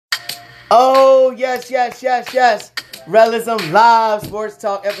Oh, yes. Rellism Live Sports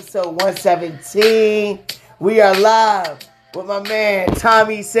Talk, episode 117. We are live with my man,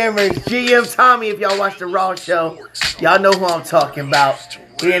 Tommy Simmons. GM Tommy, if y'all watch the Raw show, y'all know who I'm talking about.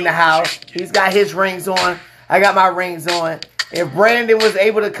 He in the house. He's got his rings on. I got my rings on. If Brandon was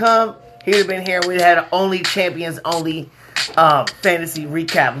able to come, he'd have been here. We'd have had an only champions, only fantasy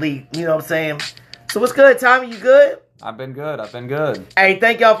recap league. You know what I'm saying? So what's good, Tommy? You good? I've been good. Hey,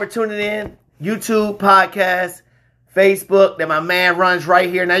 thank y'all for tuning in. YouTube, podcast, Facebook, that my man runs right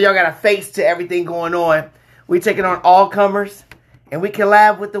here. Now y'all got a face to everything going on. We taking on all comers, and we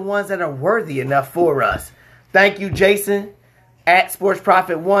collab with the ones that are worthy enough for us. Thank you, Jason, at Sports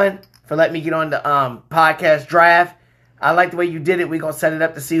Profit 1, for letting me get on the podcast draft. I like the way you did it. We're gonna set it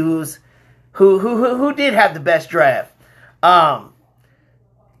up to see who did have the best draft. You know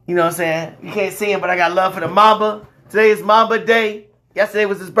what I'm saying? You can't see him, but I got love for the Mamba. Today is Mamba Day. Yesterday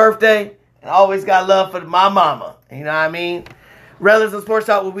was his birthday. And I always got love for my mama. You know what I mean? Rellism Sports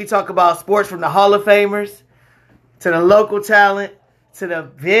Talk, where we talk about sports from the Hall of Famers to the local talent to the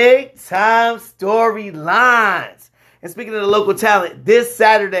big-time storylines. And speaking of the local talent, this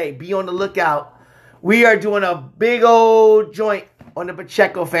Saturday, be on the lookout. We are doing a big old joint on the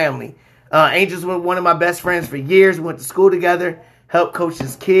Pacheco family. Angel's one of my best friends for years. We went to school together, helped coach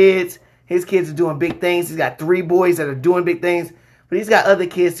his kids. His kids are doing big things. He's got 3 boys that are doing big things. But he's got other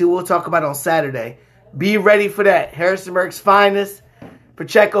kids too. We'll talk about on Saturday. Be ready for that. Harrisonburg's finest.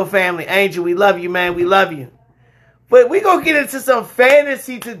 Pacheco family. Angel, we love you, man. We love you. But we're going to get into some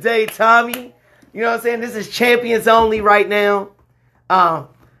fantasy today, Tommy. You know what I'm saying? This is champions only right now.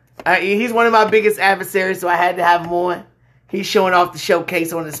 He's one of my biggest adversaries, so I had to have him on. He's showing off the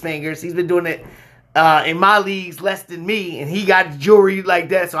showcase on his fingers. He's been doing it in my leagues less than me, and he got jewelry like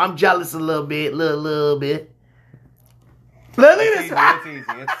that, so I'm jealous a little bit, little bit. It's easy.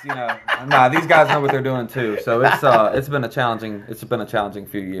 These guys know what they're doing too. So it's been a challenging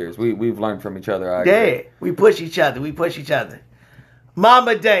few years. We've learned from each other. Yeah, we push each other.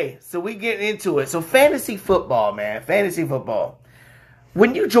 Mamba Day. So we get into it. So fantasy football, man. Fantasy football.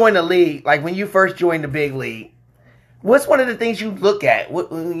 When you join a league, like when you first join the big league, what's one of the things you look at? You know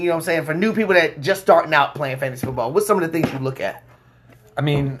what I'm saying? For new people that just starting out playing fantasy football, what's some of the things you look at? I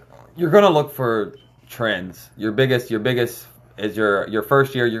mean, you're going to look for trends. Your biggest is your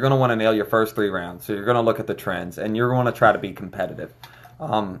first year. You're going to want to nail your first 3 rounds. So you're going to look at the trends, and you're going to try to be competitive.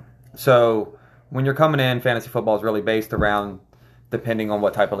 So when you're coming in, fantasy football is really based around, depending on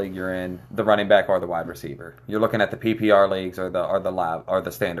what type of league you're in, the running back or the wide receiver. You're looking at the PPR leagues or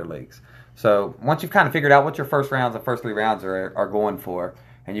the standard leagues. So once you've kind of figured out what your first 3 rounds are going for,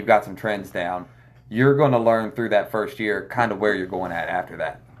 and you've got some trends down, you're going to learn through that first year kind of where you're going at after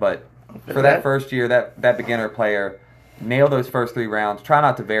that. But for that first year, that beginner player, nail those first 3 rounds. Try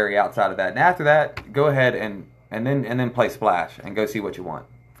not to vary outside of that. And after that, go ahead and then play splash and go see what you want.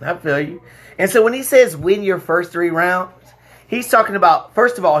 I feel you. And so when he says win your first 3 rounds, he's talking about,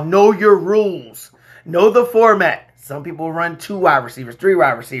 first of all, know your rules. Know the format. Some people run 2 wide receivers, 3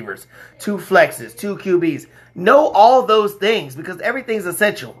 wide receivers, 2 flexes, 2 QBs. Know all those things because everything's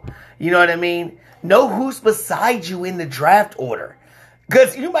essential. You know what I mean? Know who's beside you in the draft order.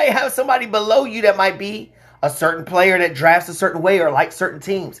 Because you might have somebody below you that might be a certain player that drafts a certain way or like certain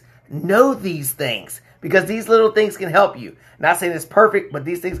teams. Know these things because these little things can help you. Not saying it's perfect, but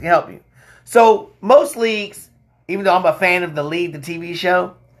these things can help you. So most leagues, even though I'm a fan of the league, the TV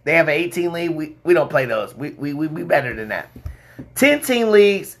show, they have an 18 league. We don't play those. We better than that. 10-team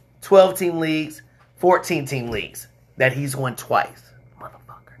leagues, 12-team leagues, 14-team leagues that he's won twice.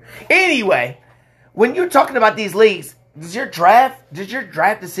 Motherfucker. Anyway, when you're talking about these leagues, does your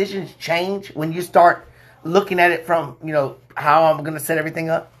draft decisions change when you start looking at it from, how I'm going to set everything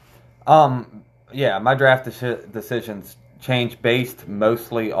up? Yeah, my draft decisions change based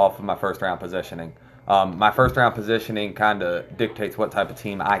mostly off of my first round positioning. My first round positioning kind of dictates what type of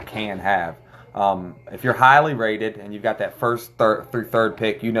team I can have. If you're highly rated and you've got that first through third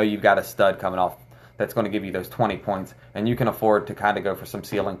pick, you've got a stud coming off that's going to give you those 20 points, and you can afford to kind of go for some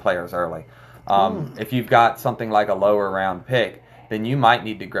ceiling players early. If you've got something like a lower round pick, then you might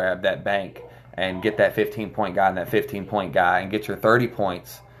need to grab that bank and get that 15-point guy and that 15-point guy and get your 30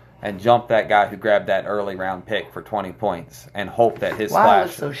 points and jump that guy who grabbed that early round pick for 20 points and hope that his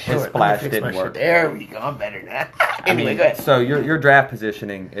splash didn't work. There we go. I'm better than that. Anyway, go ahead. So your draft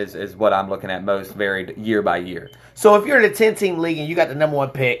positioning is what I'm looking at most varied year by year. So if you're in a 10-team league and you got the number 1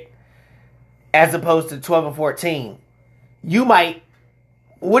 pick as opposed to 12 and 14, you might,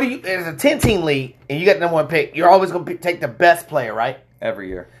 as a 10-team league and you got the number 1 pick, you're always going to take the best player, right? Every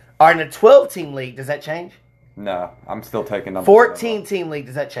year. Or in a 12-team league, does that change? No, I'm still taking number 14-team league,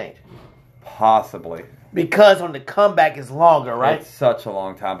 does that change? Possibly. Because on the comeback is longer, right? It's such a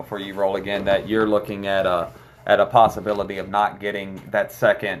long time before you roll again that you're looking at a possibility of not getting that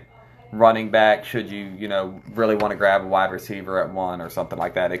second running back should you really want to grab a wide receiver at 1 or something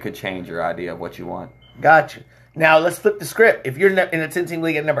like that. It could change your idea of what you want. Gotcha. Now let's flip the script. If you're in a 10-team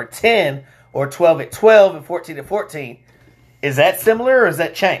league at number 10 or 12 at 12 and 14 at 14, is that similar or is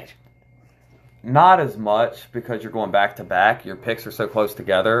that change? Not as much because you're going back to back. Your picks are so close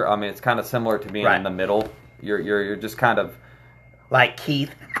together. I mean, it's kind of similar to being in the middle. You're just kind of like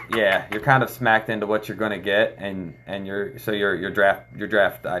Keith. Yeah, you're kind of smacked into what you're going to get, and your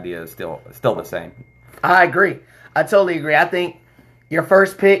draft idea is still the same. I agree. I totally agree. I think your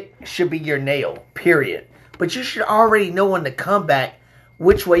first pick should be your nail, period. But you should already know on the comeback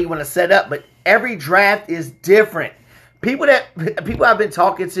which way you want to set up. But every draft is different. People I've been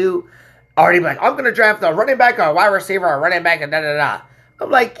talking to already be like, I'm going to draft a running back or a wide receiver or a running back and da-da-da. I'm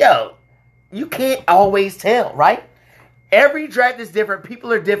like, yo, you can't always tell, right? Every draft is different.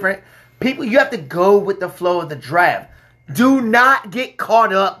 People are different. You have to go with the flow of the draft. Do not get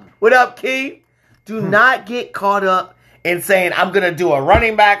caught up. What up, Keith? Do not get caught up in saying, I'm going to do a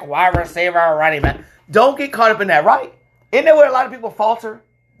running back, wide receiver, or running back. Don't get caught up in that, right? Isn't that where a lot of people falter?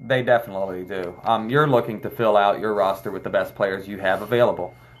 They definitely do. You're looking to fill out your roster with the best players you have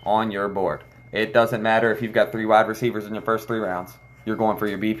available on your board. It doesn't matter if you've got 3 wide receivers in your first 3 rounds. You're going for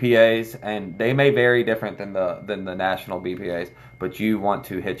your BPAs, and they may vary different than the national BPAs, but you want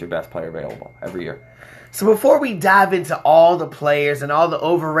to hit your best player available every year. So before we dive into all the players and all the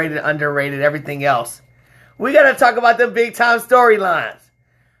overrated, underrated, everything else, we got to talk about the big-time storylines.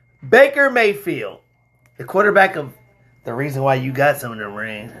 Baker Mayfield, the quarterback of the reason why you got some of them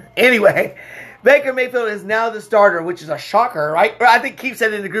rings. Anyway, Baker Mayfield is now the starter, which is a shocker, right? I think Keith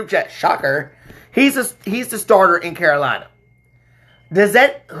said in the group chat, shocker. He's the starter in Carolina.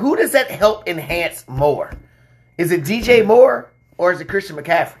 Who does that help enhance more? Is it DJ Moore or is it Christian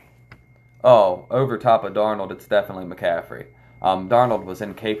McCaffrey? Oh, over top of Darnold, it's definitely McCaffrey. Darnold was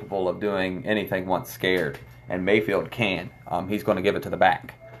incapable of doing anything once scared, and Mayfield can. He's going to give it to the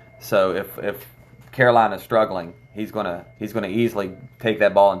back. So if Carolina's struggling, he's going to easily take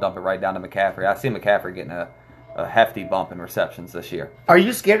that ball and dump it right down to McCaffrey. I see McCaffrey getting a hefty bump in receptions this year. Are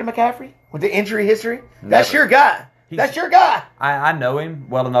you scared of McCaffrey with the injury history? That's your guy. That's your guy. I know him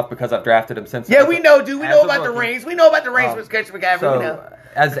well enough because I've drafted him since. Yeah, we know, dude. We know about the rings. We know about the rings with Christian McCaffrey. So, we know.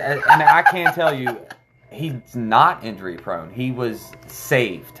 And I can tell you, he's not injury prone. He was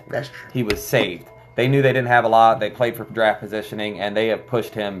saved. That's true. He was saved. They knew they didn't have a lot. They played for draft positioning, and they have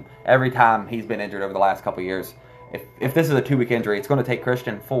pushed him every time he's been injured over the last couple of years. If this is a 2-week injury, it's going to take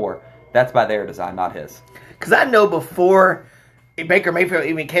Christian 4. That's by their design, not his. Because I know before Baker Mayfield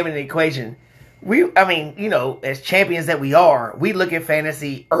even came into the equation, as champions that we are, we look at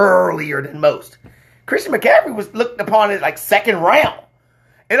fantasy earlier than most. Christian McCaffrey was looked upon as like second round.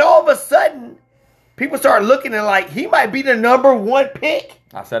 And all of a sudden, people started looking at like, he might be the number 1 pick.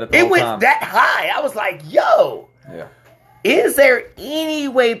 I said it the whole time. It went that high. I was like, yo. Yeah. Is there any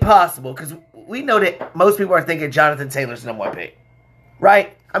way possible? Because we know that most people are thinking Jonathan Taylor's the number 1 pick.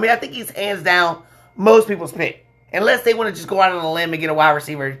 Right? I mean, I think he's hands down most people's pick. Unless they want to just go out on a limb and get a wide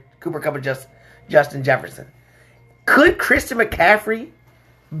receiver, Cooper Kupp or Justin Jefferson. Could Christian McCaffrey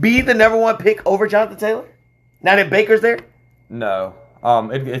be the number 1 pick over Jonathan Taylor? Now that Baker's there? No.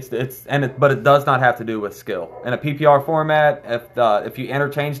 But it does not have to do with skill. In a PPR format, if you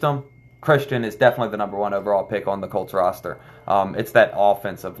interchange them, Christian is definitely the number 1 overall pick on the Colts roster. It's that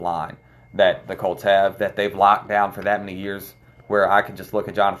offensive line that the Colts have that they've locked down for that many years, where I could just look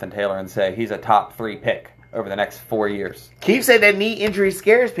at Jonathan Taylor and say he's a top 3 pick over the next 4 years. Keith said that knee injury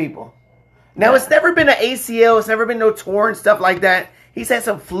scares people. Now, It's never been an ACL. It's never been no torn stuff like that. He's had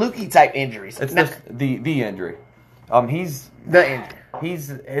some fluky type injuries. It's just the injury. The injury.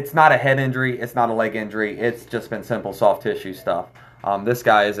 It's not a head injury. It's not a leg injury. It's just been simple soft tissue stuff. This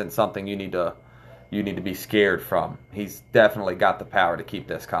guy isn't something you need to be scared from. He's definitely got the power to keep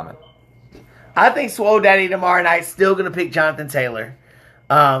this coming. I think Swole Daddy tomorrow night's still going to pick Jonathan Taylor.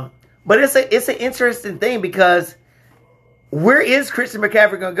 But it's an interesting thing because where is Christian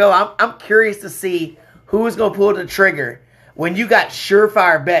McCaffrey going to go? I'm curious to see who's going to pull the trigger when you got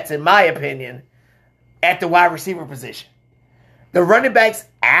surefire bets, in my opinion, at the wide receiver position. The running backs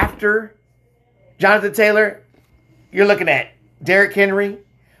after Jonathan Taylor, you're looking at Derrick Henry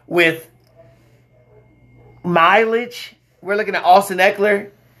with mileage. We're looking at Austin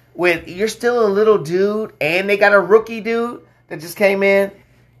Eckler with, you're still a little dude, and they got a rookie dude that just came in.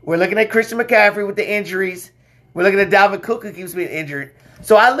 We're looking at Christian McCaffrey with the injuries. We're looking at Dalvin Cook, who keeps being injured.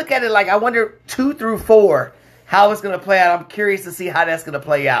 So I look at it like I wonder 2 through 4 how it's going to play out. I'm curious to see how that's going to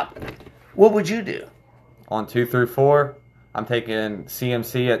play out. What would you do? On 2 through 4, I'm taking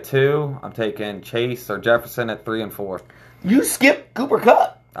CMC at 2. I'm taking Chase or Jefferson at 3 and 4. You skip Cooper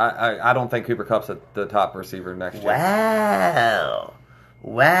Kupp. I don't think Cooper Kupp's the top receiver next year.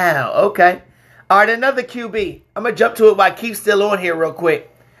 Wow. Okay. All right, another QB. I'm going to jump to it while Keith's still on here real quick.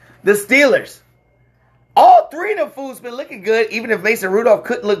 The Steelers. All three of them fools been looking good, even if Mason Rudolph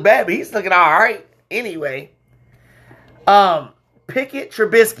couldn't look bad, but he's looking all right anyway. Pickett,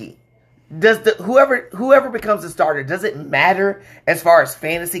 Trubisky. Does whoever becomes the starter, does it matter as far as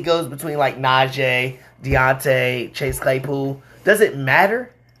fantasy goes between like Najee, Deontay, Chase Claypool? Does it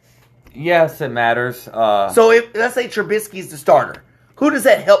matter? Yes, it matters. So if let's say Trubisky's the starter, who does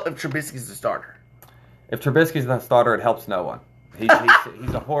that help if Trubisky's the starter? If Trubisky's the starter, it helps no one. He's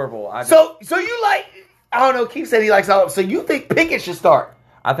a horrible. So you like, I don't know, Keith said he likes all of them. So you think Pickett should start?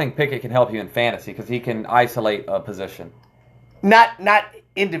 I think Pickett can help you in fantasy because he can isolate a position. Not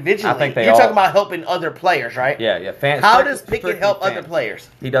individually. I think You're talking about helping other players, right? Yeah. How does Pickett help other players?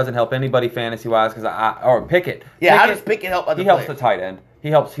 He doesn't help anybody fantasy-wise or Pickett. Yeah, how does Pickett help other players? He helps the tight end. He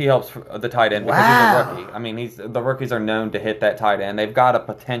helps the tight end because he's a rookie. I mean, the rookies are known to hit that tight end. They've got a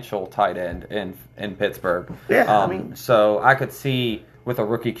potential tight end in Pittsburgh. Yeah, so I could see with a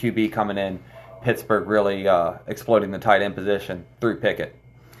rookie QB coming in, Pittsburgh really exploiting the tight end position through Pickett.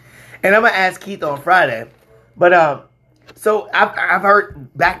 And I'm gonna ask Keith on Friday, but so I've heard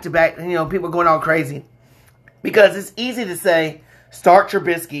back to back, people going all crazy because it's easy to say start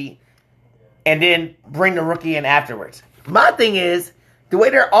Trubisky and then bring the rookie in afterwards. My thing is the way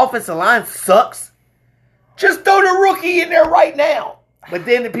their offensive line sucks. Just throw the rookie in there right now. But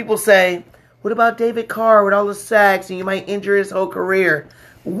then the people say, what about David Carr with all the sacks and you might injure his whole career?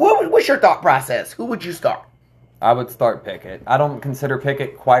 What's your thought process? Who would you start? I would start Pickett. I don't consider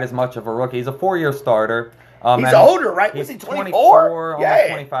Pickett quite as much of a rookie. He's a 4-year starter. He's older, right? Was he 24? Yeah. Almost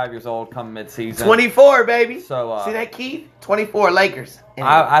 25 years old come midseason. 24, baby. So, see that, Keith? 24 Lakers.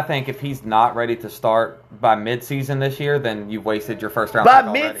 I think if he's not ready to start by midseason this year, then you've wasted your first round pick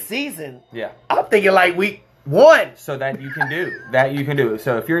already. By midseason? Yeah. I'm thinking like week 1. So that you can do.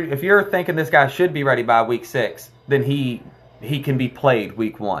 So if you're thinking this guy should be ready by week 6, then he can be played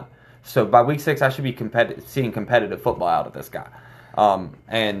week 1. So by week 6, I should be seeing competitive football out of this guy.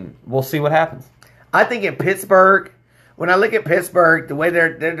 And we'll see what happens. I think in Pittsburgh, when I look at Pittsburgh, the way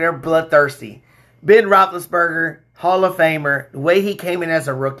they're bloodthirsty. Ben Roethlisberger, Hall of Famer, the way he came in as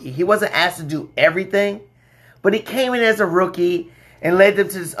a rookie, he wasn't asked to do everything, but he came in as a rookie and led them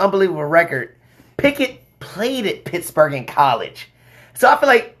to this unbelievable record. Pickett played at Pittsburgh in college. So I feel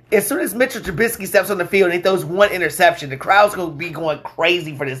like as soon as Mitchell Trubisky steps on the field and he throws one interception, the crowd's going to be going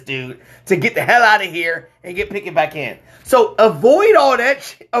crazy for this dude to get the hell out of here and get Pickett back in. So avoid all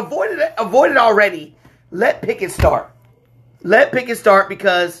that. Avoid it already. Let Pickett start. Let Pickett start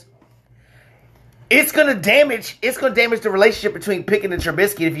because it's going to damage the relationship between Pickett and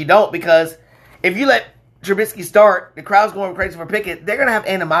Trubisky if you don't, because if you let Trubisky start, the crowd's going crazy for Pickett, they're going to have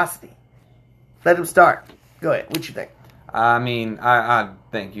animosity. Let him start. Go ahead. What you think? I mean, I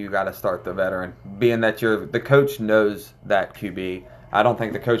think you got to start the veteran. Being that the coach knows that QB, I don't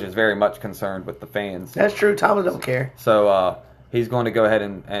think the coach is very much concerned with the fans. That's true. Thomas don't care. So he's going to go ahead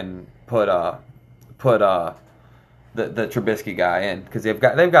and put the Trubisky guy in because they've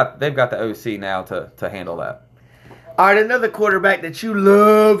got the OC now to handle that. All right, another quarterback that you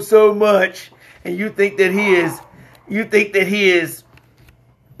love so much, and you think that he is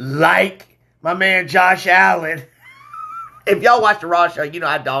like my man Josh Allen. If y'all watch the Raw show, you know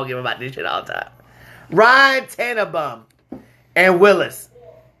I dog him about this shit all the time. Ryan Tannebaum and Willis.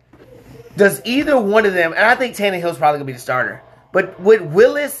 Does either one of them, and I think Tannehill's probably going to be the starter, but would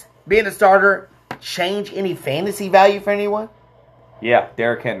Willis being the starter change any fantasy value for anyone? Yeah,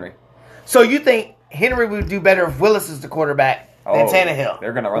 Derrick Henry. So you think Henry would do better if Willis is the quarterback than Tannehill?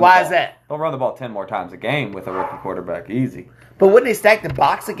 They're going to run Why is that? They'll run the ball 10 more times a game with a rookie quarterback. Easy. But wouldn't they stack the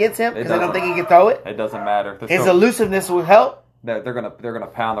box against him because they don't think he can throw it? It doesn't matter. His elusiveness will help. They're gonna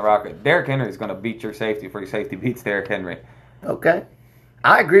pound the rock. Derrick Henry is gonna beat your safety if your safety beats Derrick Henry. Okay,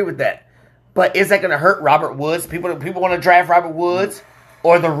 I agree with that. But is that gonna hurt Robert Woods? People want to draft Robert Woods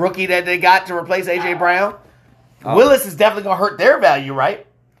or the rookie that they got to replace AJ Brown. Willis is definitely gonna hurt their value, right?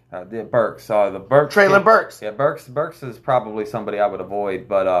 Burks. Treylon Burks. Yeah, Burks is probably somebody I would avoid,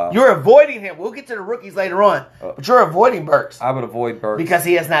 but you're avoiding him. We'll get to the rookies later on, but you're avoiding Burks. I would avoid Burks because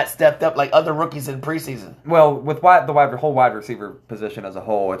he has not stepped up like other rookies in preseason. Well, with the whole wide receiver position as a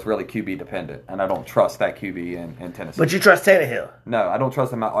whole, it's really QB dependent, and I don't trust that QB in Tennessee. But you trust Tannehill? No, I don't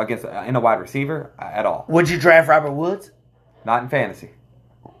trust him in a wide receiver at all. Would you draft Robert Woods? Not in fantasy.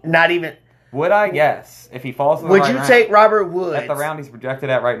 Not even. Would I? Yes. If he falls in the Would right you round. take Robert Woods? At the round he's projected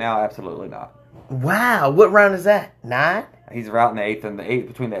at right now, absolutely not. Wow. What round is that? 9? He's out in the 8th and the 8th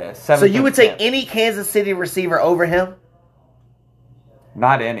between the 7th. So you would take 10th. any Kansas City receiver over him?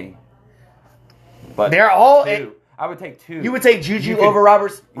 Not any. But They're all. two. I would take 2. You would take Juju over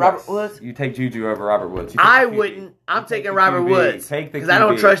Robert Woods? You take Juju over Robert Woods. I wouldn't. I'm taking Robert Woods. Take the QB. Because I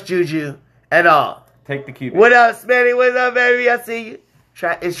don't trust Juju at all. Take the QB. What up, Smitty? What's up, baby? I see you.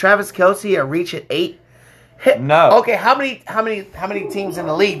 Is Travis Kelce a reach at 8? No. Okay, how many teams in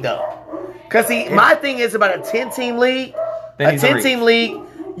the league though? Because see, my thing is about a 10-team league. Then A 10-team league,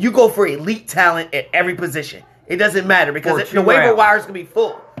 you go for elite talent at every position. It doesn't matter because the waiver wire is gonna be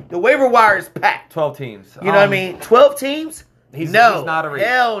full. The waiver wire is packed. 12 teams. You know what I mean? 12 teams? He's not a reach.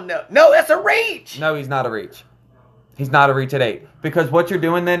 Hell no. No, that's a reach. No, he's not a reach. He's not a reach at 8. Because what you're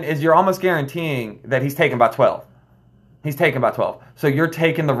doing then is you're almost guaranteeing that he's taken by 12. He's taken by 12. So you're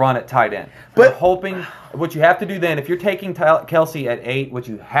taking the run at tight end. But you're hoping, what you have to do then, if you're taking Kelce at 8, what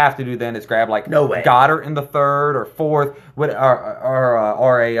you have to do then is grab like Goddard in the 3rd or 4th,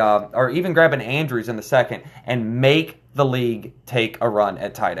 or even grab an Andrews in the 2nd and make the league take a run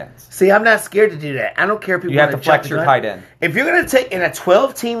at tight ends. See, I'm not scared to do that. I don't care if people You have to flex your tight end. If you're going to take in a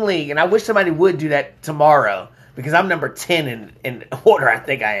 12-team league, and I wish somebody would do that tomorrow because I'm number 10 in order, I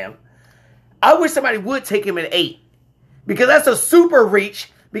think I am. I wish somebody would take him at 8 because that's a super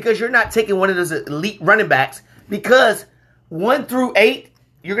reach because you're not taking one of those elite running backs because 1 through 8,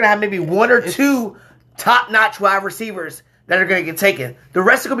 you're going to have maybe 1 or 2 top-notch wide receivers that are going to get taken. The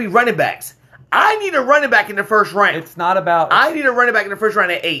rest are going to be running backs. I need a running back in the first round. It's not about... I need a running back in the first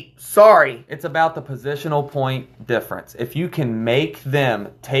round at 8. Sorry. It's about the positional point difference. If you can make them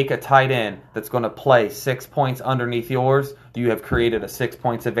take a tight end that's going to play 6 points underneath yours, you have created a 6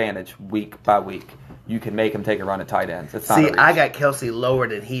 points advantage week by week. You can make him take a run at tight ends. It's not a reach. I got Kelce lower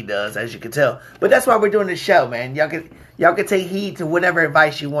than he does, as you can tell. But that's why we're doing this show, man. Y'all can take heed to whatever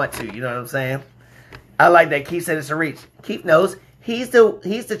advice you want to. You know what I'm saying? I like that Keith said it's a reach. Keith knows. He's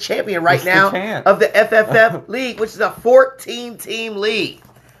the champion right now of the FFF league, which is a 14-team league.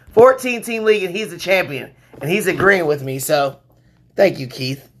 14-team league, and he's the champion. And he's agreeing with me, so thank you,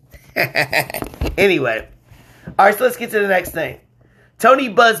 Keith. Anyway. All right, so let's get to the next thing. Tony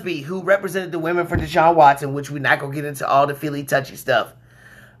Busby, who represented the women for Deshaun Watson, which we're not going to get into all the Philly touchy stuff.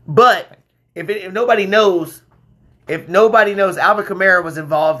 But if nobody knows, Alvin Kamara was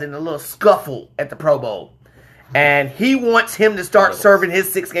involved in a little scuffle at the Pro Bowl. And he wants him to start serving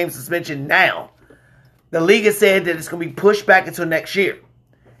his 6-game suspension now. The league has said that it's going to be pushed back until next year.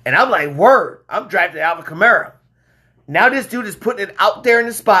 And I'm like, word, I'm drafting Alvin Kamara. Now this dude is putting it out there in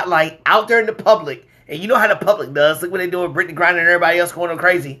the spotlight, out there in the public. And you know how the public does. Look what they're doing, Brittany Griner and everybody else going on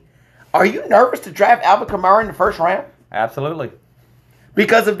crazy. Are you nervous to draft Alvin Kamara in the first round? Absolutely.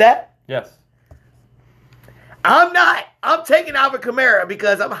 Because of that? Yes. I'm not. I'm taking Alvin Kamara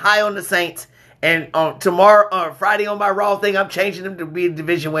because I'm high on the Saints. And Friday on my Raw thing, I'm changing them to be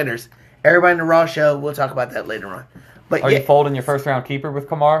division winners. Everybody in the Raw show, we'll talk about that later on. But Are you folding your first-round keeper with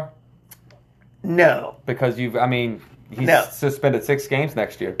Kamara? No. Because he's suspended 6 games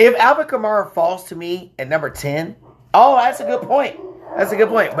next year. If Alvin Kamara falls to me at number 10, that's a good point. That's a good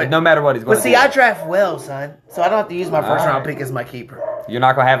point. But no matter what, he's going to do. But see, I draft well, son. So I don't have to use my first-round pick as my keeper. You're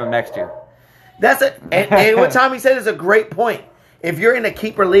not going to have him next year. That's it. And what Tommy said is a great point. If you're in a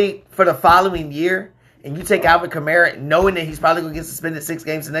keeper league for the following year and you take Alvin Kamara knowing that he's probably going to get suspended 6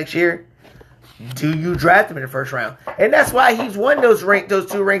 games the next year, do you draft him in the first round? And that's why he's won those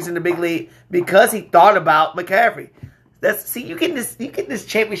 2 rings in the big league because he thought about McCaffrey. You get this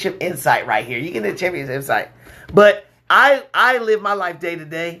championship insight right here. You get the championship insight. But I live my life day to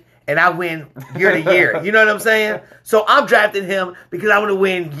day. And I win year to year. You know what I'm saying? So I'm drafting him because I want to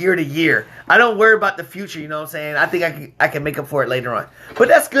win year to year. I don't worry about the future, you know what I'm saying? I think I can make up for it later on. But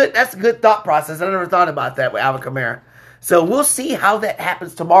that's good. That's a good thought process. I never thought about that with Alvin Kamara. So we'll see how that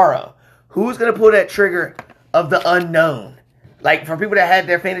happens tomorrow. Who's going to pull that trigger of the unknown? Like for people that had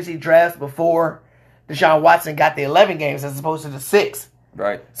their fantasy drafts before Deshaun Watson got the 11 games as opposed to the 6.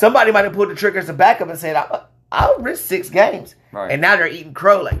 Right. Somebody might have pulled the trigger as a backup and said, I'll risk 6 games. Right. And now they're eating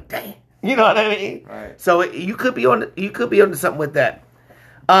crow like, dang. You know what I mean? Right. So you could be onto something with that.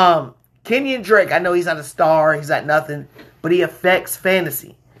 Kenyon Drake, I know he's not a star, he's not nothing, but he affects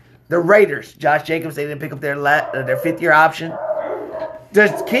fantasy. The Raiders, Josh Jacobs, they didn't pick up their 5th-year option.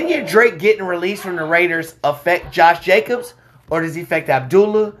 Does Kenyon Drake getting released from the Raiders affect Josh Jacobs, or does he affect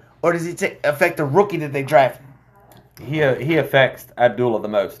Abdullah, or does he affect the rookie that they drafted? He affects Abdullah the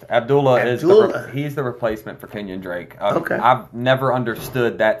most. Abdullah is he's the replacement for Kenyon Drake. Okay. I've never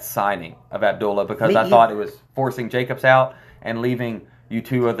understood that signing of Abdullah because I thought it was forcing Jacobs out and leaving you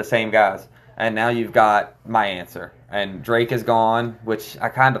 2 of the same guys. And now you've got my answer. And Drake is gone, which I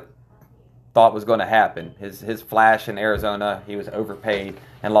kind of thought was going to happen. His flash in Arizona, he was overpaid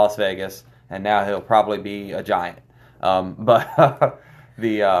in Las Vegas, and now he'll probably be a Giant. But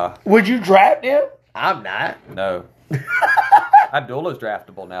would you draft him? I'm not. No. Abdullah's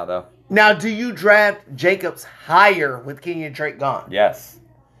draftable now, though. Now, do you draft Jacobs higher with Kenyon Drake gone? Yes.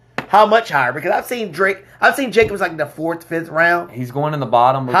 How much higher? Because I've seen Jacobs like the 4th, 5th round. He's going in the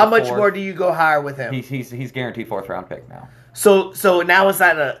bottom. How much more do you go higher with him? He's guaranteed 4th round pick now. So now it's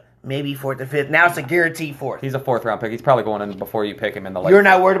not a maybe 4th or 5th. Now it's a guaranteed 4th. He's a 4th round pick. He's probably going in before you pick him in the late. You're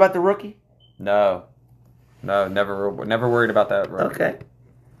not worried about the rookie? No, never worried about that rookie. Okay.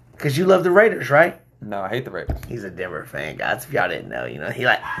 Because you love the Raiders, right? No, I hate the Raiders. He's a Denver fan, guys. If y'all didn't know, he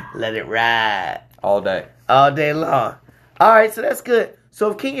let it ride. All day long. All right, so that's good. So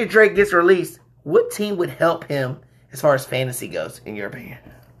if Kenyon Drake gets released, what team would help him as far as fantasy goes, in your opinion?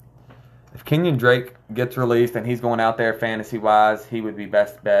 If Kenyon Drake gets released and he's going out there fantasy-wise, he would be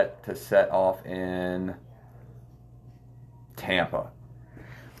best bet to set off in Tampa.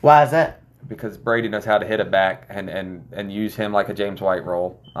 Why is that? Because Brady knows how to hit it back and use him like a James White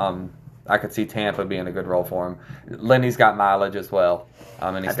role. I could see Tampa being a good role for him. Lenny's got mileage as well,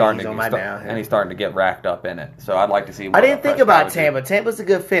 and he's starting to get racked up in it. So I'd like to see. I didn't think about Tampa. Tampa's a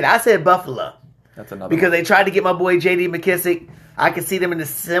good fit. I said Buffalo. That's another because one. they tried to get my boy J.D. McKissick. I could see them in the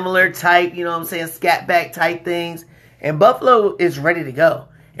similar type, scat back type things. And Buffalo is ready to go.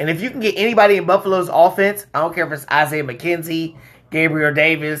 And if you can get anybody in Buffalo's offense, I don't care if it's Isaiah McKenzie, Gabriel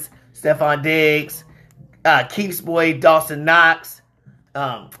Davis, Stephon Diggs, Keith's boy Dawson Knox,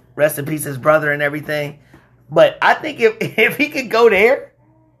 rest in peace his brother and everything. But I think if he could go there,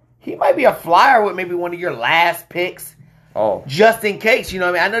 he might be a flyer with maybe one of your last picks. Oh. Just in case, I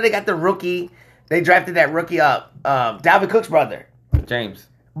know they got the rookie. They drafted that rookie up, Dalvin Cook's brother. James.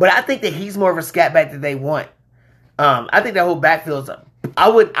 But I think that he's more of a scat back that they want. I think that whole backfield's up. I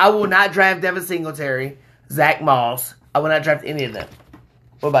will not draft Devin Singletary, Zach Moss. I will not draft any of them.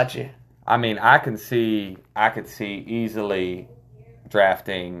 What about you? I mean, I could see easily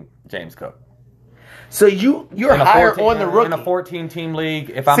drafting James Cook. So you're higher on the rookie in a 14-team league.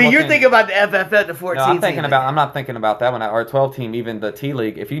 You're thinking about the FFL, the 14. No, I'm not thinking about that one. Or 12-team, even the T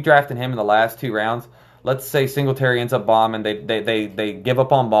League. If you drafted him in the last 2 rounds, let's say Singletary ends up bombing, they give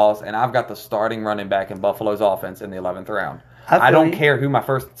up on balls, and I've got the starting running back in Buffalo's offense in the 11th round. I don't care who my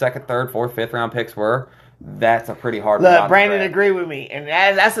 1st, 2nd, 3rd, 4th, 5th round picks were. That's a pretty hard one. Look, Brandon agreed with me, and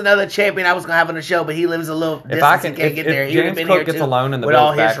that's another champion I was gonna have on the show, but he lives a little distance and can't get there. He James Cook gets alone in the with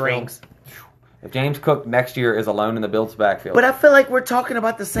all Bills' his rings. If James Cook next year is alone in the Bills' backfield, but I feel like we're talking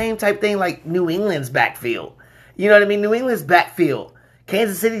about the same type thing like New England's backfield. You know what I mean? New England's backfield,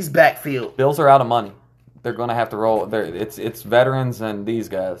 Kansas City's backfield. Bills are out of money. They're gonna have to roll. It's veterans and these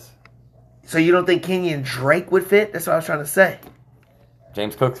guys. So you don't think Kenyon Drake would fit? That's what I was trying to say.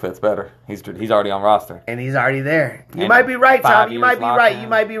 James Cook fits better. He's already on roster. And he's already there. You might be right, Tom. You might be right. You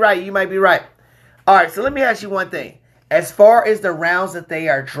might be right. You might be right. All right, so let me ask you one thing. As far as the rounds that they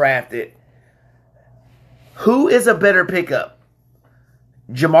are drafted, who is a better pickup?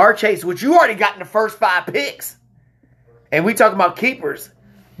 Jamar Chase, which you already got in the first 5 picks. And we talking about keepers.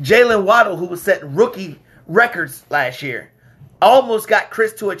 Jalen Waddle, who was setting rookie records last year. Almost got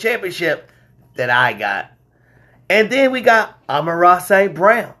Chris to a championship that I got. And then we got Amon-Ra St.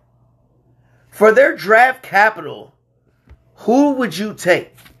 Brown. For their draft capital, who would you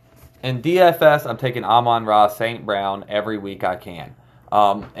take? In DFS, I'm taking Amon-Ra St. Brown every week I can.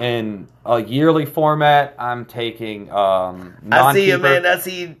 In a yearly format, I'm taking non-keeper. I see you, man. I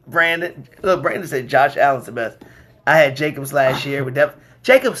see Brandon. Look, Brandon said Josh Allen's the best. I had Jacobs last year.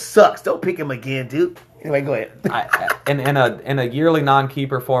 Jacobs sucks. Don't pick him again, dude. Anyway, go ahead. In a yearly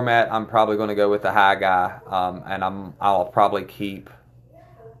non-keeper format, I'm probably going to go with the high guy, and I'll probably keep.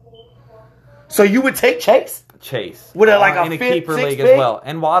 So you would take Chase? Chase. With a in a fifth, keeper league pick? as well,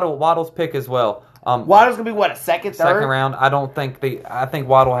 and Waddle's pick as well. Waddle's gonna be what, a second, third? Second round. I think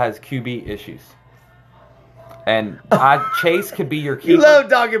Waddle has QB issues, and Chase could be your keeper. You love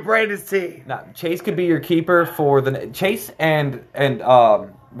dogging Brandon's team. No, Chase could be your keeper for the Chase and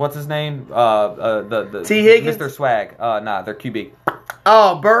what's his name? The T. Higgins? Mr. Swag. They're QB.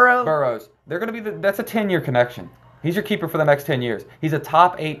 Oh, Burrows. They're going to be that's a 10-year connection. He's your keeper for the next 10 years. He's a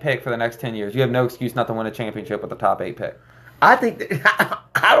top 8 pick for the next 10 years. You have no excuse not to win a championship with a top 8 pick. I think that,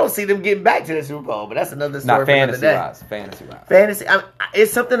 I don't see them getting back to the Super Bowl, but that's another story. Not fantasy-wise. Fantasy-wise. Fantasy.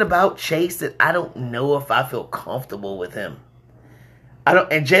 It's something about Chase that I don't know if I feel comfortable with him.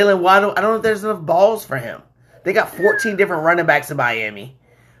 And Jalen Waddle, I don't know if there's enough balls for him. They got 14 different running backs in Miami.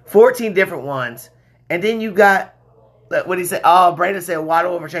 14 different ones. And then you got what did he say? Oh, Brandon said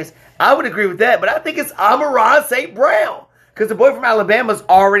Waddle over Chase. I would agree with that, but I think it's Amon-Ra St. Brown. Because the boy from Alabama's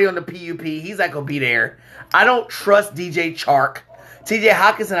already on the PUP. He's not going to be there. I don't trust DJ Chark. TJ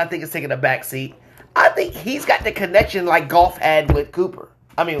Hawkinson, I think, is taking a back seat. I think he's got the connection like Goff had with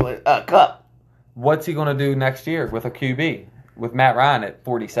with Cup. What's he going to do next year with a QB? With Matt Ryan at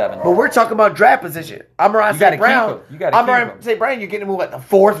 47. But we're talking about draft position. Amon-Ra St. Brown. Amon-Ra St. Brown, you're getting him, the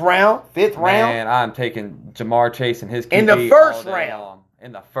 4th round, 5th round? Man, I'm taking Jamar Chase and his QB in the first round. Long.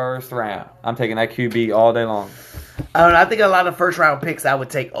 In the first round. I'm taking that QB all day long. I don't know. I think a lot of first-round picks I would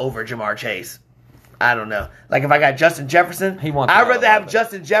take over Jamar Chase. I don't know. Like, if I got Justin Jefferson, I'd rather have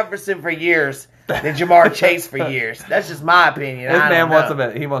Justin Jefferson for years than Jamar Chase for years. That's just my opinion. This man wants him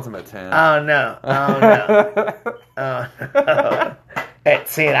at 10. I don't know. At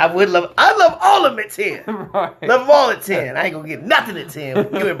 10. I love all of them at 10. Right. Love them all at 10. I ain't going to get nothing at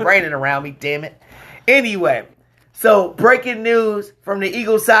 10. You and Brandon around me, damn it. Anyway, so breaking news from the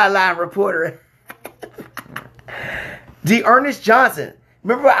Eagles sideline reporter. D'Ernest Johnson.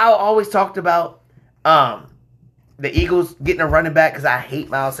 Remember I always talked about the Eagles getting a running back because I hate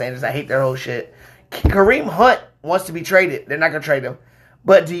Miles Sanders. I hate their whole shit. Kareem Hunt wants to be traded. They're not going to trade him.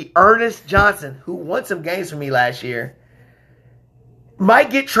 But D'Ernest Johnson, who won some games for me last year,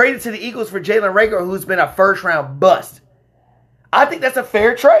 might get traded to the Eagles for Jalen Reagor, who's been a first-round bust. I think that's a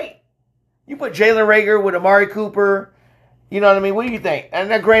fair trade. You put Jalen Reagor with Amari Cooper. You know what I mean? What do you think? And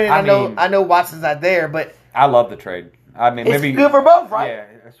now, granted, I know Watson's not there, but I love the trade. I mean, it's maybe good for both, right?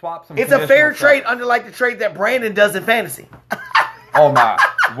 Yeah, swap some. It's a fair trade, unlike the trade that Brandon does in fantasy. Oh my,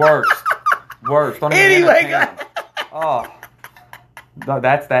 worst. Don't even anyway, oh,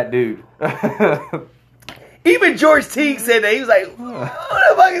 that's that dude. Even George Teague said that. He was like, "What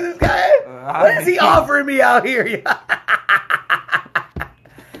the fuck is this guy? What is he offering me out here?"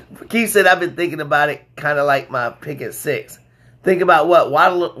 Keith said, "I've been thinking about it, kind of like my pick at 6. Think about what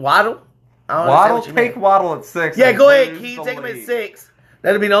Waddle." Take Waddle at 6. Yeah, go ahead, Keith. Take him at 6.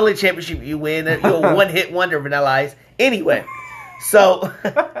 That'll be the only championship you win. You're a one-hit wonder, Vanilla Ice. Anyway, so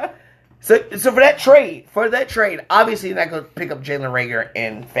for that trade, obviously you're not going to pick up Jalen Reagor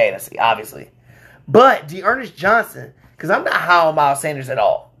in fantasy, obviously. But D'Ernest Johnson, because I'm not high on Miles Sanders at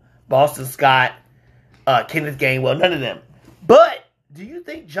all. Boston Scott, Kenneth Gainwell, none of them. But do you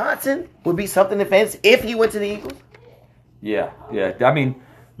think Johnson would be something in fantasy if he went to the Eagles? Yeah. I mean,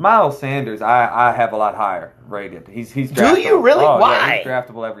 Miles Sanders, I have a lot higher rated. He's draftable. Do you really? Why? Yeah, he's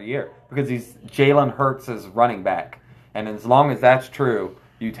draftable every year because he's Jalen Hurts' running back. And as long as that's true,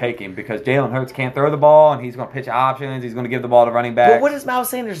 you take him because Jalen Hurts can't throw the ball and he's going to pitch options. He's going to give the ball to running back. But what has Miles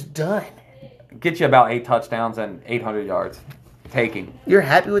Sanders done? Get you about 8 touchdowns and 800 yards. Take him. You're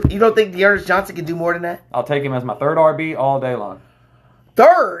happy with? You don't think D'Ernest Johnson can do more than that? I'll take him as my third RB all day long.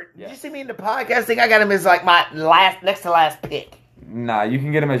 Third? Yeah. Did you see me in the podcast thing? I got him as like my next to last pick. Nah, you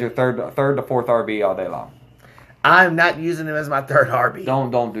can get him as your third to fourth RB all day long. I'm not using him as my third RB.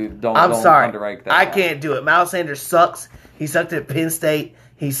 Don't I'm sorry. Underrate that. I can't do it. Miles Sanders sucks. He sucked at Penn State.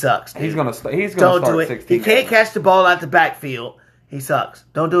 He sucks. Dude. He's gonna start do it. 16. He can't catch the ball out the backfield. He sucks.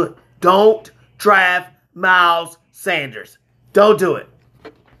 Don't do it. Don't draft Miles Sanders. Don't do it.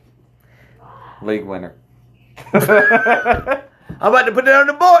 League winner. I'm about to put it on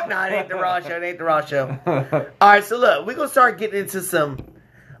the board. No, it ain't the raw show. All right, so look, we're going to start getting into some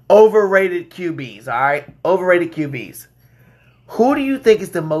overrated QBs, all right? Overrated QBs. Who do you think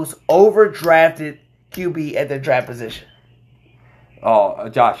is the most overdrafted QB at the draft position? Oh,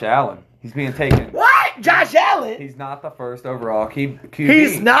 Josh Allen. He's being taken. What? Josh Allen? He's not the first overall QB.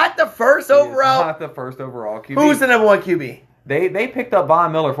 He's not the first overall? He's not the first overall QB. Who's the number 1 QB? They picked up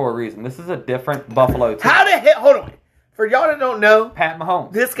Von Miller for a reason. This is a different Buffalo team. How the hell? Hold on. For y'all that don't know, Pat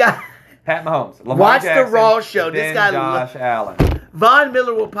Mahomes. This guy. Pat Mahomes. Lamar Watch Jackson, the Raw show. This guy. Josh Allen. Von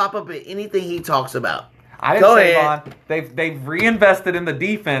Miller will pop up at anything he talks about. I didn't say Von. They've reinvested in the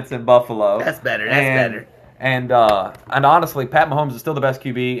defense in Buffalo. That's better. Better. And honestly, Pat Mahomes is still the best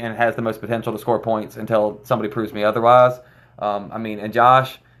QB and has the most potential to score points until somebody proves me otherwise. And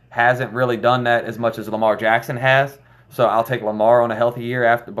Josh hasn't really done that as much as Lamar Jackson has. So I'll take Lamar on a healthy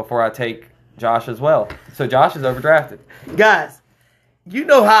year before I take Josh as well. So Josh is overdrafted. Guys, you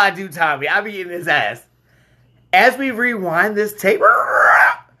know how I do Tommy. I be eating his ass. As we rewind this tape,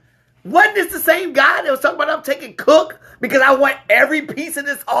 wasn't this the same guy that was talking about I'm taking Cook because I want every piece of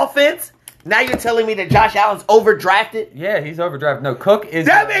this offense? Now you're telling me that Josh Allen's overdrafted? Yeah, he's overdrafted. No, Cook is.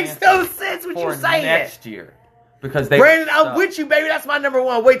 That makes no sense what you're saying. Next year, because Brandon, I'm with you, baby. That's my number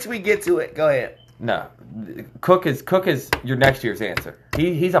 1. Wait till we get to it. Go ahead. No, Cook is your next year's answer.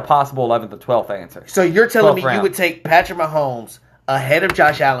 He's a possible 11th or 12th answer. So you're telling me you would take Patrick Mahomes ahead of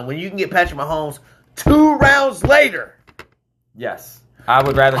Josh Allen when you can get Patrick Mahomes 2 rounds later? Yes. I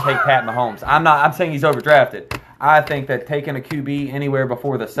would rather take Pat Mahomes. I'm saying he's overdrafted. I think that taking a QB anywhere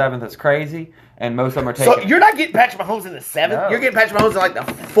before the 7th is crazy, and most of them are taking... So you're not getting Patrick Mahomes in the 7th? No. You're getting Patrick Mahomes in like the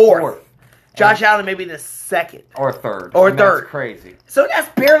 4th. Josh Allen maybe the 2nd. Or 3rd. Or 3rd. That's crazy. So that's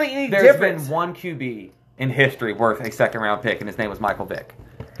barely any difference. There's been one QB in history worth a 2nd-round pick, and his name was Michael Vick.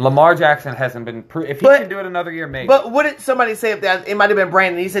 Lamar Jackson hasn't been... If he can do it another year, maybe. But what did somebody say up there? It might have been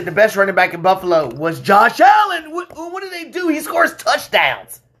Brandon. He said the best running back in Buffalo was Josh Allen. What do they do? He scores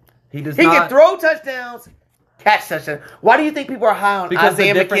touchdowns. He can throw touchdowns, catch touchdowns. Why do you think people are high on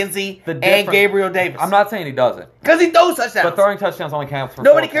Isaiah McKenzie and Gabriel Davis? I'm not saying he doesn't. Because he throws touchdowns. But throwing touchdowns only counts for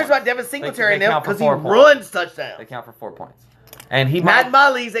Nobody 4 cares points. about Devin Singletary now because he points. runs touchdowns. They count for 4 points. And he Not in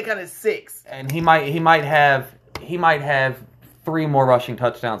my leagues, they count as 6. And he might have 3 more rushing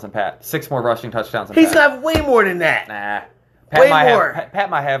touchdowns than Pat. 6 more rushing touchdowns than Pat. He's going to have way more than that. Nah. Pat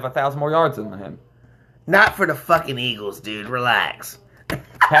might have 1,000 more yards than him. Not for the fucking Eagles, dude. Relax.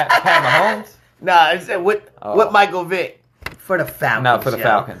 Pat Mahomes? Nah, what Michael Vick? For the Falcons. No, for the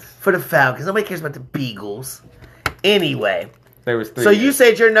Falcons. For the Falcons. Nobody cares about the Beagles. Anyway. There was 3 So years. you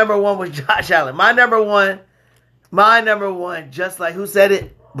said your number 1 was Josh Allen. My number one, just like, who said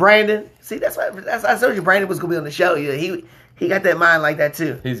it? Brandon. See, that's why I told you Brandon was going to be on the show. He got that mind like that,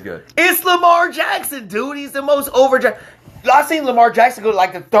 too. He's good. It's Lamar Jackson, dude. He's the most overdrafted. I've seen Lamar Jackson go to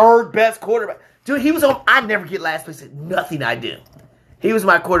like the 3rd best quarterback. Dude, he was on. I never get last place at nothing I do. He was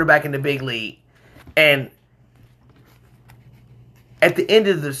my quarterback in the big league. And at the end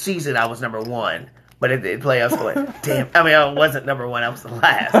of the season, I was number 1. But at the playoffs, going, damn. I mean, I wasn't number 1. I was the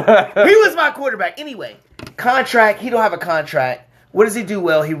last. He was my quarterback. Anyway, contract. He don't have a contract. What does he do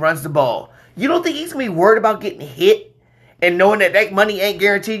well? He runs the ball. You don't think he's going to be worried about getting hit and knowing that money ain't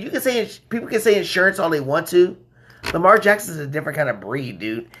guaranteed? People can say insurance all they want to. Lamar Jackson's a different kind of breed,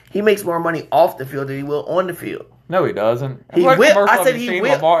 dude. He makes more money off the field than he will on the field. No, he doesn't. He will. I said he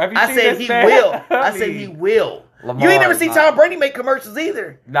will. I said he will. I said he will. You ain't never seen Tom Brady make commercials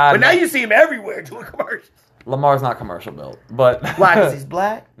either. But now you see him everywhere doing commercials. Lamar's not commercial built, but why? Because he's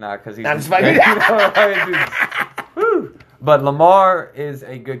black? Nah, because he's. But Lamar is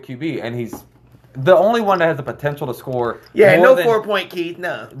a good QB, and he's the only one that has the potential to score. Yeah, no 4-point Keith.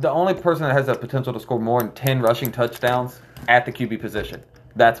 No. The only person that has the potential to score more than 10 rushing touchdowns at the QB position.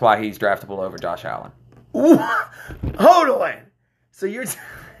 That's why he's draftable over Josh Allen. Ooh, hold on. So you're...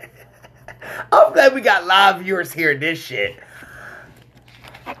 I'm glad we got live viewers hearing this shit.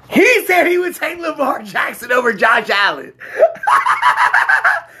 He said he would take Lamar Jackson over Josh Allen.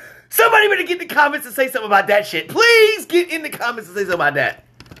 Somebody better get in the comments and say something about that shit. Please get in the comments and say something about that.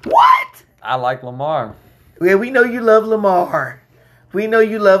 What? I like Lamar. Yeah, we know you love Lamar. We know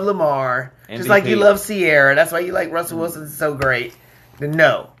you love Lamar. MVP. Just like you love Sierra. That's why you like Russell Wilson so great.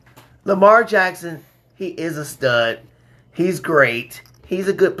 No. Lamar Jackson, he is a stud. He's great. He's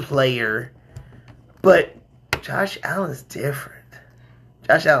a good player. But Josh Allen's different.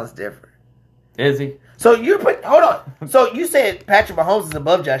 Josh Allen's different. Is he? So hold on. So you said Patrick Mahomes is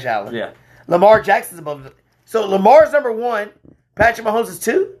above Josh Allen. Yeah. Lamar Jackson's above. So Lamar's number 1. Patrick Mahomes is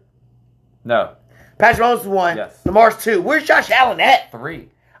 2? No. Patrick Mahomes is 1. Yes. Lamar's 2. Where's Josh Allen at? 3.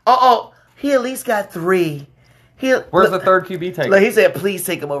 He at least got 3. Where's the 3rd QB taken? Look, he said, please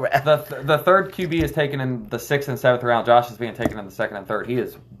take him over. The 3rd QB is taken in the 6th and 7th round. Josh is being taken in the 2nd and 3rd. He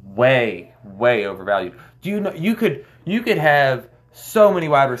is way, way overvalued. Do you know you could have so many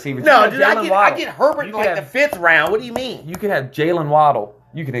wide receivers? No, dude, I get Herbert in like the 5th round. What do you mean? You could have Jalen Waddle.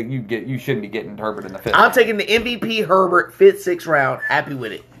 You shouldn't be getting Herbert in the 5th. I'm taking the MVP Herbert 5th, 6th round. Happy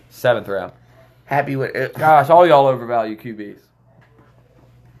with it. 7th round. Happy with it. Gosh, all y'all overvalue QBs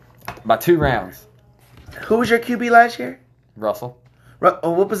by 2 rounds. Who was your QB last year? Russell.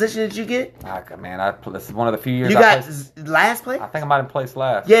 What position did you get? Man, this is one of the few years you got last place? I think I might have placed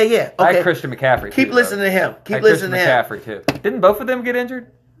last. Yeah. Okay. I had Christian McCaffrey. Keep listening to him. Keep listening to him. McCaffrey too. Didn't both of them get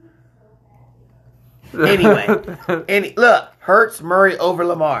injured? Anyway, look, Hurts, Murray over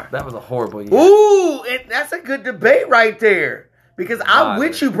Lamar. That was a horrible year. Ooh, and that's a good debate right there. Because I'm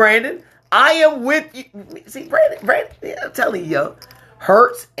with you, Brandon. I am with you. See, Brandon, I'm telling you, yo.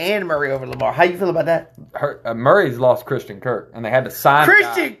 Hurts and Murray over Lamar. How you feel about that? Murray's lost Christian Kirk, and they had to sign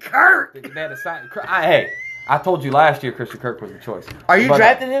Christian Kirk. They had to sign. Hey, I told you last year Christian Kirk was the choice. Are you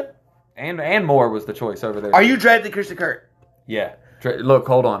drafting him? And Moore was the choice over there. Are you drafting Christian Kirk? Yeah. Look,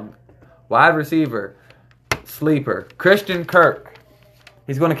 hold on. Wide receiver, sleeper, Christian Kirk.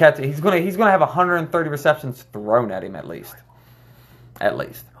 He's going to catch. He's going to have 130 receptions thrown at him at least. At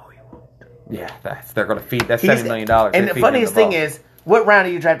least. Oh, he won't. Yeah, they're going to feed. That's $70 million. And the funniest thing is, what round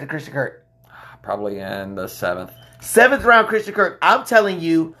are you drafting Christian Kirk? Probably in the 7th. 7th round, Christian Kirk. I'm telling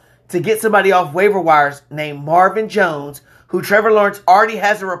you to get somebody off waiver wires named Marvin Jones, who Trevor Lawrence already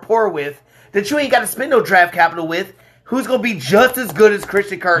has a rapport with, that you ain't got to spend no draft capital with, who's going to be just as good as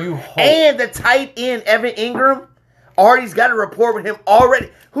Christian Kirk. And the tight end, Evan Ingram, already's got a rapport with him already.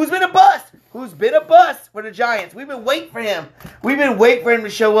 Who's been a bust? Who's been a bust for the Giants? We've been waiting for him. We've been waiting for him to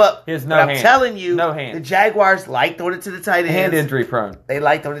show up. He has no hands. hands. I'm telling you, no hands. The Jaguars like throwing it to the tight ends. Hand injury prone. They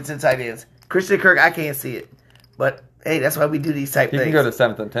like throwing it to the tight ends. Christian Kirk, I can't see it. But, hey, that's why we do these type things. You can go to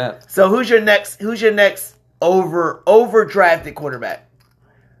 7th and 10th. So who's your next overdrafted quarterback?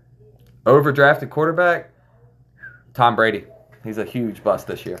 Overdrafted quarterback? Tom Brady. He's a huge bust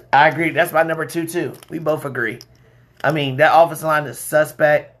this year. I agree. That's my number 2, too. We both agree. I mean, that offensive line is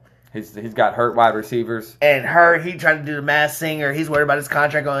suspect. He's got hurt wide receivers. And he tried to do the Masked Singer. He's worried about his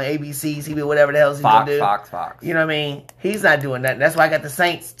contract on ABC, CB, whatever the hell he's going to do. Fox. You know what I mean? He's not doing that. And that's why I got the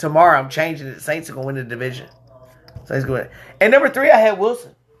Saints. Tomorrow, I'm changing it. The Saints are going to win the division. So he's going. And number 3, I had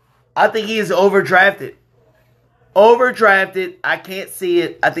Wilson. I think he is overdrafted. Overdrafted. I can't see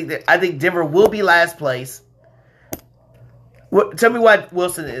it. I think Denver will be last place. Tell me why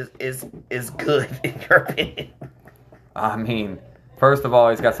Wilson is good, in your opinion. I mean, first of all,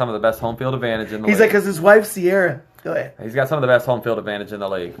 he's got some of the best home field advantage in the league. He's like, because his wife's Sierra. Go ahead. He's got some of the best home field advantage in the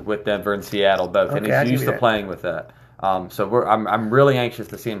league with Denver and Seattle both, and he's used to playing with that. So I'm really anxious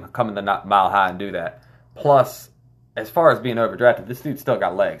to see him come in the Mile High and do that. Plus, as far as being overdrafted, this dude's still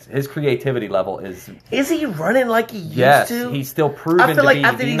got legs. His creativity level is... Is he running like he used to? Yes, he's still proven to be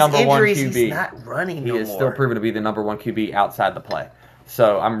the number one QB. He's not running no more. He is still proven to be the number one QB outside the play.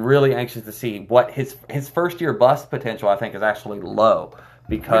 So I'm really anxious to see what his first year bust potential, I think, is actually low.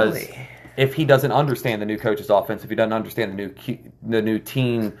 Because if he doesn't understand the new coach's offense, if he doesn't understand the new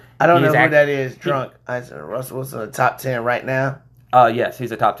team... I don't know who that is, drunk. I said Russell Wilson in the top 10 right now. Yes,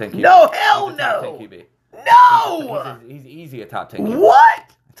 he's a top 10 QB. No, hell no! Top 10 QB. No! He's easy a top 10 QB. What?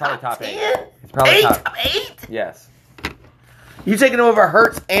 Probably top 10? 8. It's probably top 8? Yes. You taking him over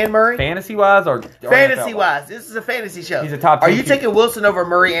Hurts and Murray? Fantasy-wise or fantasy-wise. This is a fantasy show. He's a top 10 Are you taking Wilson over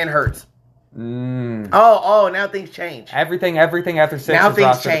Murray and Hurts? Oh, now things change. Everything after 6 now is things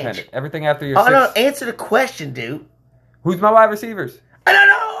roster change. dependent. Everything after your 6. Oh, no, answer the question, dude. Who's my wide receivers?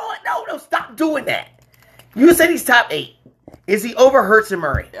 No, stop doing that. You said he's top 8. Is he over Hurts and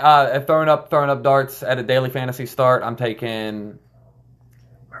Murray? Throwing up darts at a daily fantasy start, I'm taking...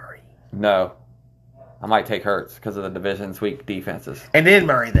 Murray. No. I might take Hurts because of the division's weak defenses. And then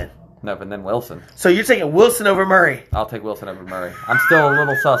Murray, then? No, but then Wilson. So you're taking Wilson over Murray? I'll take Wilson over Murray. I'm still a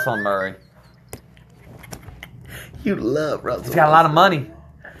little sus on Murray. You love Russell. He's got a lot of money.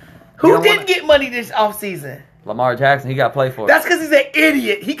 Who didn't get money this offseason? Lamar Jackson, he got to play for it. That's because he's an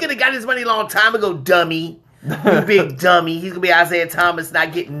idiot. He could have got his money a long time ago, dummy. You big dummy. He's going to be Isaiah Thomas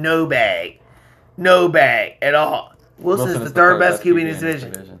not getting no bag. No bag at all. Wilson is the third best QB in his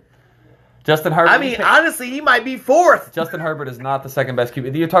division. Justin Herbert. I mean, honestly, he might be 4th. Justin Herbert is not the second best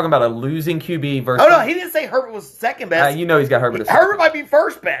QB. You're talking about a losing QB versus... Oh, no, he didn't say Herbert was second best. You know he's got Herbert as Herbert might be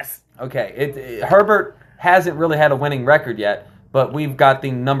first best. Okay, Herbert hasn't really had a winning record yet, but we've got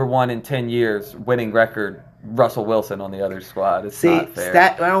the number 1 in 10 years winning record, Russell Wilson, on the other squad. It's not fair.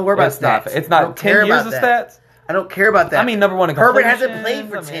 I don't worry about stats. It's not 10 years of stats. I don't care about that. I mean, number 1 in Herbert hasn't played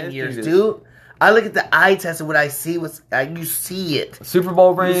for 10 years, dude. I look at the eye test and what I see. You see it. Super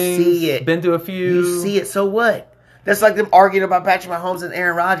Bowl rings. You see it. Been to a few. You see it. So what? That's like them arguing about Patrick Mahomes and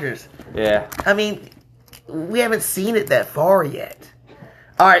Aaron Rodgers. Yeah. I mean, we haven't seen it that far yet.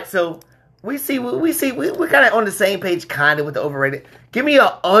 All right, so we're kind of on the same page, kind of with the overrated. Give me an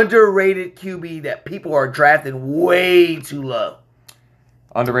underrated QB that people are drafting way too low.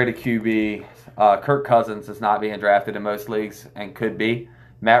 Underrated QB. Kirk Cousins is not being drafted in most leagues and could be.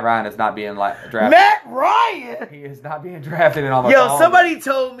 Matt Ryan is not being drafted. Matt Ryan? He is not being drafted in almost all. Somebody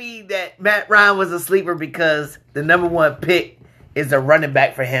told me that Matt Ryan was a sleeper because the number 1 pick is a running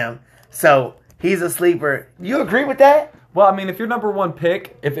back for him. So he's a sleeper. You agree with that? Well, I mean, if your number 1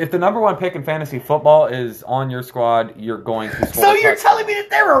 pick, if the number 1 pick in fantasy football is on your squad, you're going to score. So you're telling me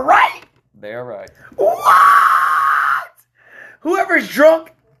that they were right? They are right. What? Whoever's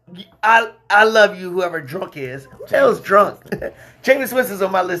drunk, I love you, whoever drunk is. Who the hell's drunk? Jameis Winston's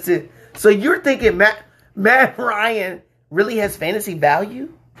on my list too. So you're thinking Matt Ryan really has fantasy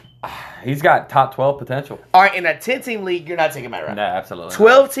value? He's got top 12 potential. All right, in a 10-team league, you're not taking Matt Ryan. No, absolutely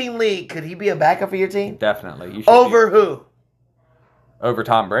 12-team league, could he be a backup for your team? Definitely. You should Over who? Over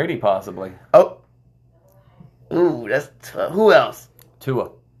Tom Brady, possibly. Oh. Ooh, that's tough. Who else?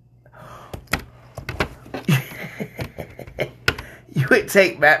 Tua. You would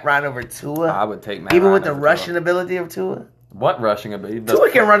take Matt Ryan over Tua? I would take Matt Even Ryan with the over rushing Tua. ability of Tua? What rushing ability?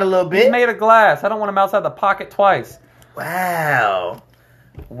 Tua can run a little bit. He's made of glass. I don't want him outside the pocket twice. Wow,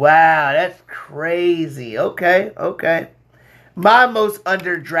 that's crazy. Okay. My most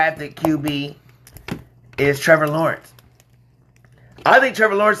underdrafted QB is Trevor Lawrence. I think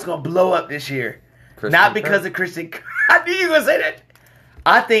Trevor Lawrence is going to blow up this year. Not because of Christian Kirk. I knew you were going to say that.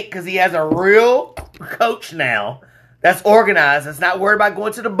 I think because he has a real coach now that's organized, that's not worried about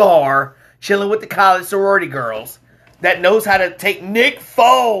going to the bar, chilling with the college sorority girls, that knows how to take Nick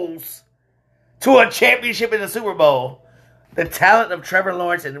Foles to a championship in the Super Bowl. The talent of Trevor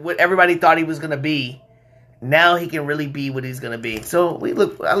Lawrence and what everybody thought he was going to be, now he can really be what he's going to be. So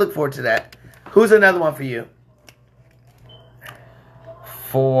I look forward to that. Who's another one for you?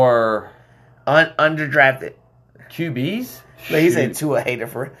 For underdrafted QBs? He said Tua hater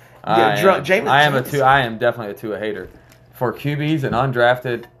for I am definitely a Tua hater. For QBs and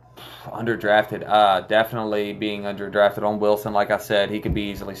underdrafted, definitely being underdrafted on Wilson. Like I said, he could be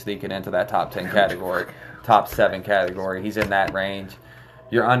easily sneaking into that top 10 category, top 7 category. He's in that range.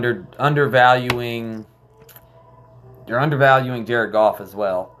 You're undervaluing Jared Goff as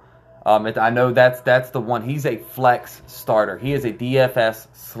well. I know that's the one. He's a flex starter. He is a DFS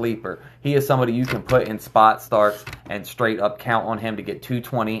sleeper. He is somebody you can put in spot starts and straight up count on him to get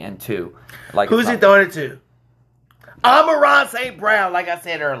 220 and 2. Who's he throwing it to? Amon-Ra St. Brown, like I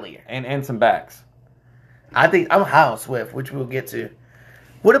said earlier. And some backs. I think I'm high on Swift, which we'll get to.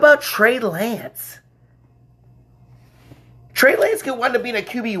 What about Trey Lance? Trey Lance could wind up being a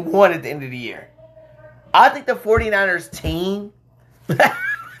QB1 at the end of the year. I think the 49ers team...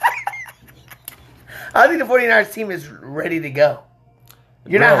 I think the 49ers team is ready to go.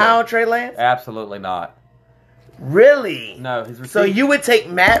 You're not high on Trey Lance? Absolutely not. Really? No. So you would take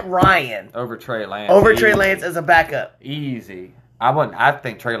Matt Ryan over Trey Lance. Trey Lance as a backup? Easy. I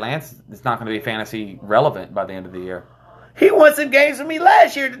think Trey Lance is not going to be fantasy relevant by the end of the year. He won some games with me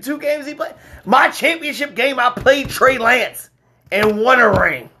last year, the 2 games he played. My championship game, I played Trey Lance and won a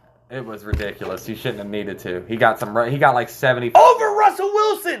ring. It was ridiculous. You shouldn't have needed to. He got like 70. Over Russell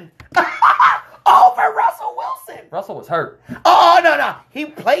Wilson. Over Russell Wilson. Russell was hurt. Oh, no. He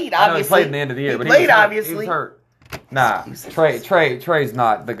played, obviously. I know he played in the end of the year, but he was hurt. Nah, Trey's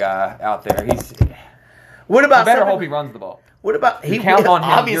not the guy out there. What about? You better hope he runs the ball. What about? You count on him.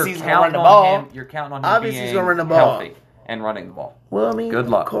 Obviously, he's going to run the ball. You're counting on him obviously, he's going to run the ball. Healthy and running the ball. Well, I mean, good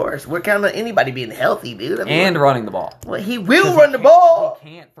luck. Of course, we're counting on anybody being healthy, dude. And running the ball. Well, he will run the ball.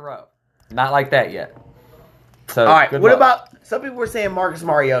 He can't throw. Not like that yet. So, all right. What about? Some people were saying Marcus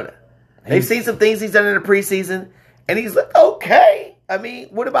Mariota. They've seen some things he's done in the preseason, and he's like, okay. I mean,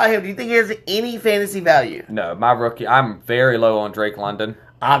 what about him? Do you think he has any fantasy value? No, my rookie. I'm very low on Drake London.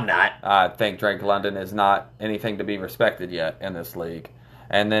 I'm not. I think Drake London is not anything to be respected yet in this league.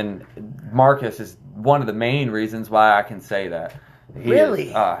 And then Marcus is one of the main reasons why I can say that.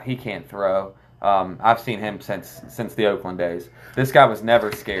 Really? He can't throw. I've seen him since the Oakland days. This guy was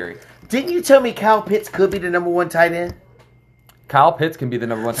never scary. Didn't you tell me Kyle Pitts could be the number 1 tight end? Kyle Pitts can be the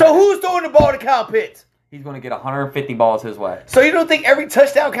number 1 tight So end. who's throwing the ball to Kyle Pitts? He's going to get 150 balls his way. So you don't think every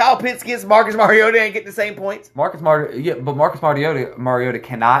touchdown Kyle Pitts gets, Marcus Mariota and get the same points? Marcus Mariota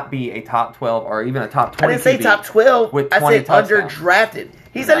cannot be a top 12 or even a top 20. I didn't say top 12. With I 20 said touchdowns. Underdrafted.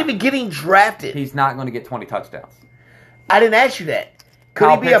 He's not even getting drafted. He's not going to get 20 touchdowns. I didn't ask you that. Could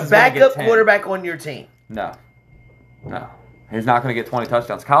Kyle he be Pitts a backup 10. quarterback on your team? No. He's not going to get 20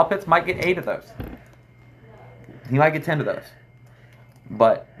 touchdowns. Kyle Pitts might get 8 of those. He might get 10 of those.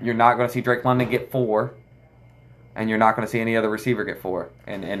 But you're not going to see Drake London get 4. And you're not going to see any other receiver get 4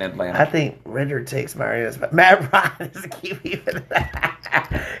 in Atlanta. I think Ritter takes Mariota's. Matt Ryan is a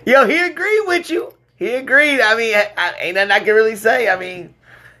QB. Yo, he agreed with you. He agreed. I mean, ain't nothing I can really say. I mean,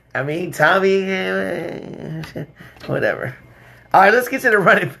 Tommy, whatever. All right, let's get to the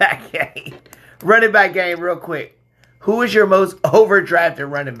running back game. Running back game real quick. Who is your most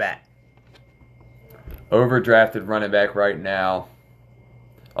overdrafted running back? Overdrafted running back right now,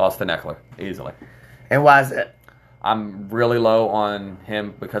 Austin Eckler, easily. And why is that? I'm really low on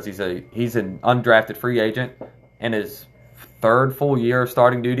him because he's an undrafted free agent. In his 3rd full year of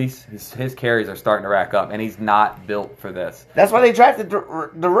starting duties, his carries are starting to rack up, and he's not built for this. That's why they drafted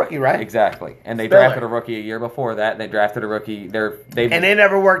the rookie, right? Exactly. And they drafted a rookie a year before that. They drafted a rookie. And they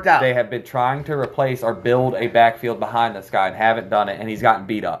never worked out. They have been trying to replace or build a backfield behind this guy and haven't done it, and he's gotten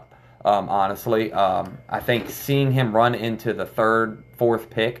beat up. Honestly, I think seeing him run into the 3rd, 4th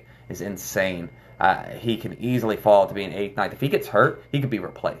pick is insane. He can easily fall to being 8th, 9th. If he gets hurt, he could be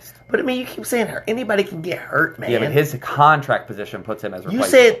replaced. But, I mean, you keep saying anybody can get hurt, man. Yeah, but his contract position puts him as replacement.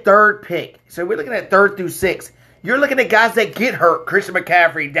 You said 3rd pick. So we're looking at 3rd through 6th. You're looking at guys that get hurt. Christian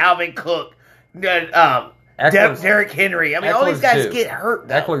McCaffrey, Dalvin Cook, Derrick Henry. I mean, all these guys get hurt,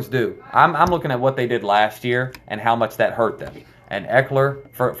 though. Eckler's do. I'm looking at what they did last year and how much that hurt them. And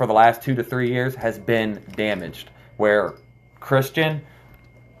Eckler, for the last 2 to 3 years, has been damaged. Where Christian,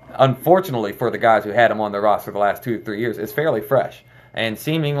 unfortunately for the guys who had him on their roster the last 2 or 3 years, is fairly fresh and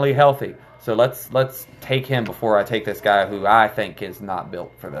seemingly healthy. So let's take him before I take this guy who I think is not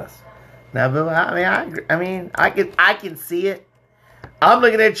built for this. Now, Bill, I can see it. I'm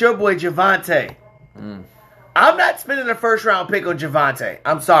looking at your boy Javonte. I'm not spending a first-round pick on Javonte.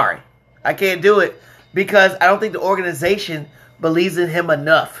 I'm sorry. I can't do it because I don't think the organization believes in him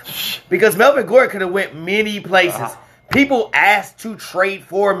enough. Because Melvin Gordon could have went many places. People asked to trade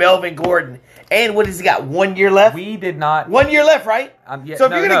for Melvin Gordon. And what has he got? 1 year left? We did not. 1 year left, right? So if you're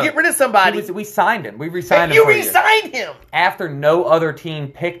going to get rid of somebody. We signed him. We re-signed him. You re-signed him. After no other team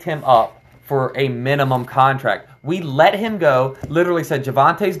picked him up for a minimum contract. We let him go, literally said,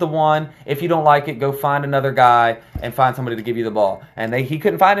 Javonte's the one. If you don't like it, go find another guy and find somebody to give you the ball. And he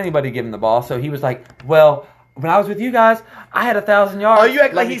couldn't find anybody to give him the ball, so he was like, well, when I was with you guys, I had 1,000 yards. Oh, you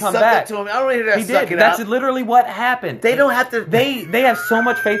act like he sucked it to him. I don't want to hear that sucking That's literally what happened. They don't have to. They have so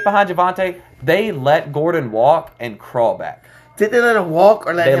much faith behind Javonte. They let Gordon walk and crawl back. Did they let him walk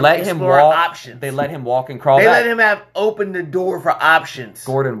or let him explore options? They let him walk and crawl back. They let him have opened the door for options.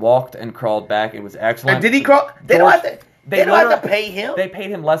 Gordon walked and crawled back. It was excellent. And did he crawl? They don't have to pay him. They paid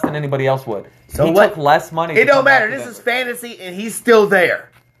him less than anybody else would. So he took less money. It don't matter. This is fantasy, and he's still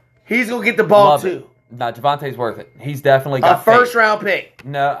there. He's going to get the ball, too. No, Javonte's worth it. He's definitely got a first-round pick.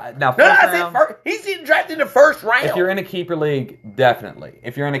 He's getting drafted in the first round. If you're in a keeper league, definitely.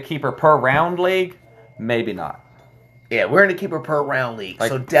 If you're in a keeper per round league, maybe not. Yeah, we're in a keeper per round league,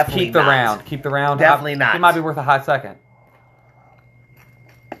 so definitely keep the round. Keep the round. Definitely not. He might be worth a high second.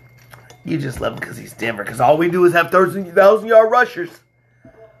 You just love him because he's Denver. Because all we do is have 1,000-yard rushers.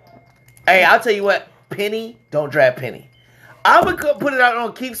 Hey, I'll tell you what. Penny, don't draft Penny. I'm going to put it out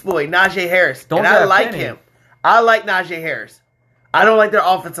on Keith's boy, Najee Harris. And I like him. I like Najee Harris. I don't like their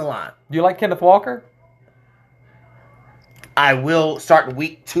offensive line. Do you like Kenneth Walker? I will start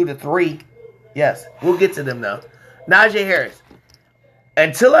week 2 to 3. Yes, we'll get to them, though. Najee Harris.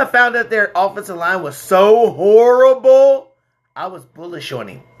 Until I found out their offensive line was so horrible, I was bullish on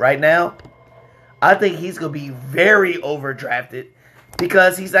him. Right now, I think he's going to be very overdrafted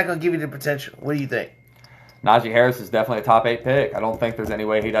because he's not going to give you the potential. What do you think? Najee Harris is definitely a top 8 pick. I don't think there's any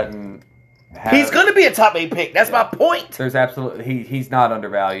way he doesn't have... He's going to be a top 8 pick. That's my point. There's absolutely... He's not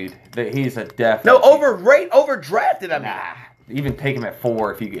undervalued. He's a definite... No, overdrafted, I mean. Nah. Even take him at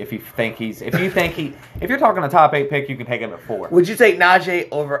 4 if you think he's... If you're talking a top 8 pick, you can take him at 4. Would you take Najee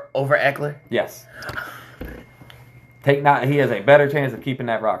over Eckler? Yes. He has a better chance of keeping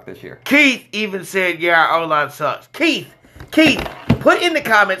that rock this year. Keith even said, yeah, our O-line sucks. Keith, put in the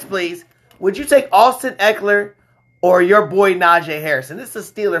comments, please. Would you take Austin Eckler or your boy Najee Harris? And this is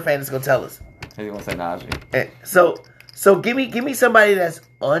a Steeler fan that's going to tell us. He's going to say Najee. So give me somebody that's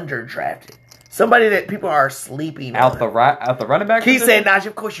underdrafted. Somebody that people are sleeping out on. The running back Keith position? said Najee.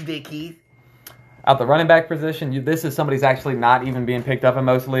 Of course you did, Keith. Out the running back position, this is somebody's actually not even being picked up in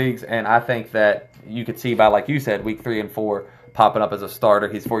most leagues. And I think that you could see by, like you said, week 3 and 4 popping up as a starter.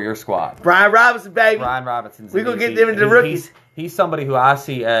 He's for your squad. Brian Robinson, baby. Brian Robinson's we're going to get them into the rookies. He's somebody who I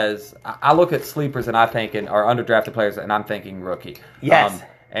see as... I look at sleepers and I think... Or underdrafted players and I'm thinking rookie. Yes.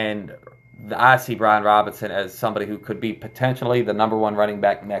 And I see Brian Robinson as somebody who could be potentially the number 1 running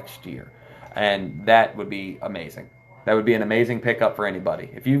back next year. And that would be amazing. That would be an amazing pickup for anybody.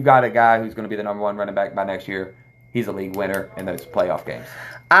 If you've got a guy who's going to be the number 1 running back by next year, he's a league winner in those playoff games.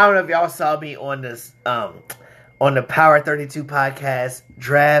 I don't know if y'all saw me on this... on the Power 32 podcast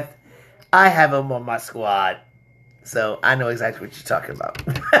draft. I have him on my squad. So I know exactly what you're talking about.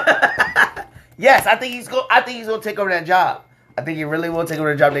 Yes, I think he's going to take over that job. I think he really will take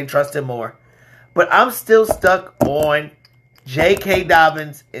over the job. They trust him more. But I'm still stuck on J.K.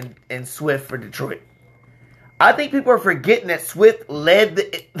 Dobbins and Swift for Detroit. I think people are forgetting that Swift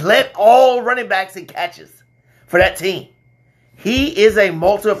led all running backs in catches for that team. He is a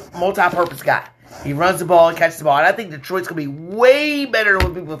multi-purpose guy. He runs the ball and catches the ball. And I think Detroit's going to be way better than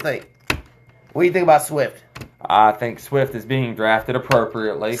what people think. What do you think about Swift? I think Swift is being drafted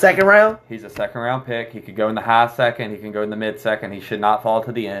appropriately. Second round? He's a second-round pick. He could go in the high second. He can go in the mid-second. He should not fall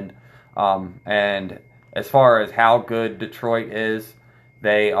to the end. And as far as how good Detroit is,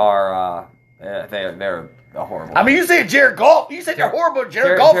 they're a horrible. I mean, you said Jared Goff. You said they're horrible.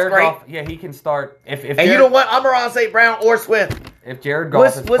 Jared Goff's great. Goff, yeah, he can start. If and you don't want Amon-Ra St. Brown or Swift. If Jared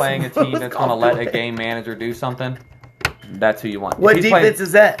Goff is playing a team that's going to let a game manager do something, that's who you want. What defense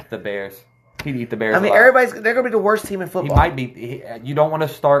is that? The Bears. He'd eat the Bears. I mean, they're going to be the worst team in football. He might be. You don't want to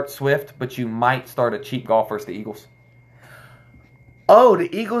start Swift, but you might start a cheap golf versus the Eagles. Oh,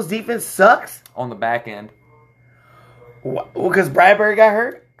 the Eagles' defense sucks? On the back end. Because Bradbury got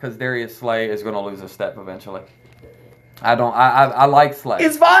hurt? Because Darius Slay is going to lose a step eventually. I like Slay.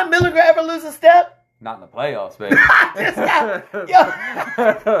 Is Von Miller gonna ever lose a step? Not in the playoffs, baby.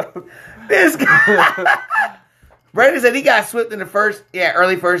 This guy. Brandon said he got Swift in the first,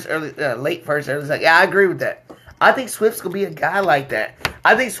 late first, early second. Yeah, I agree with that. I think Swift's gonna be a guy like that.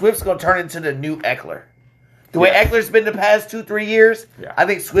 I think Swift's gonna turn into the new Eckler. The way Eckler's been the past 2-3 years, I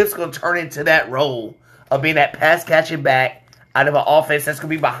think Swift's gonna turn into that role of being that pass catching back out of an offense that's gonna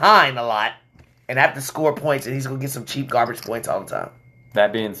be behind a lot and have to score points, and he's gonna get some cheap garbage points all the time.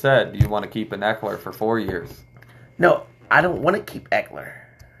 That being said, do you want to keep an Eckler for 4 years? No, I don't want to keep Eckler.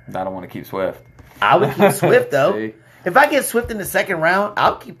 I don't want to keep Swift. I would keep Swift, though. See? If I get Swift in the second round,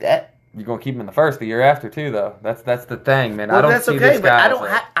 I'll keep that. You're going to keep him in the first the year after, too, though. That's the thing, man. Well, I don't that's see okay, this but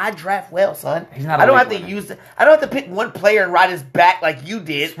guy I draft well, son. He's not I don't have to use it. I don't have to pick one player and ride his back like you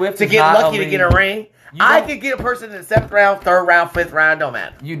did Swift to get lucky to get a ring. I could get a person in the 7th round, 3rd round, 5th round, don't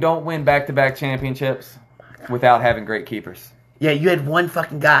matter. You don't win back-to-back championships without having great keepers. Yeah, you had one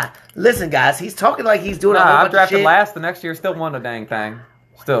fucking guy. Listen, guys, he's talking like he's doing a whole bunch of shit. I drafted last the next year, still won the dang thing.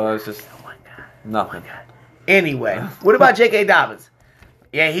 Still, it was just nothing. Anyway, what about J.K. Dobbins?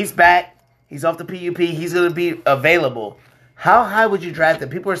 Yeah, he's back. He's off the PUP. He's going to be available. How high would you draft him?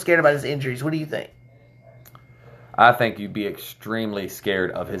 People are scared about his injuries. What do you think? I think you'd be extremely scared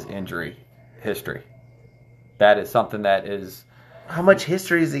of his injury history. That is something that is... How much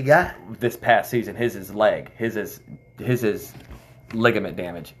history has he got? This past season, his is leg. His is ligament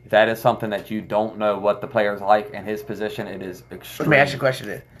damage. That is something that you don't know what the player's like in his position. It is extreme. Let me ask you a question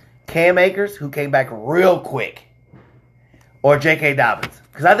then. Cam Akers, who came back real quick, or J.K. Dobbins?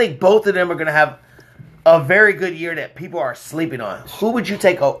 Because I think both of them are going to have a very good year that people are sleeping on. Who would you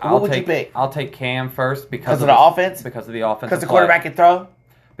take? Who would you pick? I'll take Cam first because of the offense? Because of the offense. Because the quarterback can throw?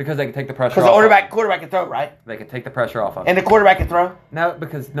 Because they can take the pressure off. Because the quarterback can throw, right? They can take the pressure off of And the quarterback can throw? No,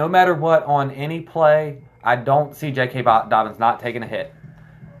 because no matter what, on any play, I don't see J.K. Dobbins not taking a hit.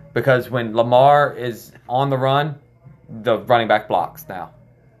 Because when Lamar is on the run, the running back blocks now.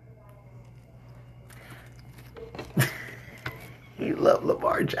 You love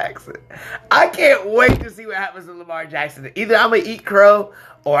Lamar Jackson. I can't wait to see what happens with Lamar Jackson. Either I'm going to eat crow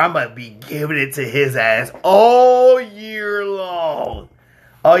or I'm going to be giving it to his ass all year long.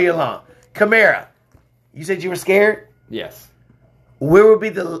 All year long. Kamara, you said you were scared? Yes. Where would be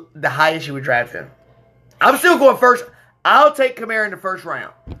the highest you would draft him? I'm still going first. I'll take Kamara in the first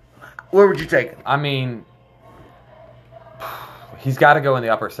round. Where would you take him? I mean, he's got to go in the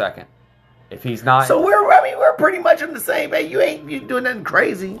upper second. If he's not, so we're pretty much on the same. Hey, you doing nothing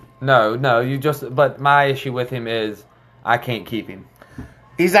crazy. No, but my issue with him is I can't keep him.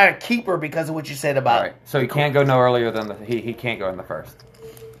 He's not a keeper because of what you said about. Right. So he can't go no earlier than he can't go in the first.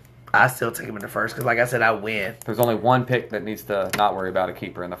 I still take him in the first because, like I said, I win. There's only one pick that needs to not worry about a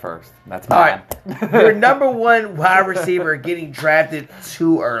keeper in the first. That's mine. All right. Your number one wide receiver getting drafted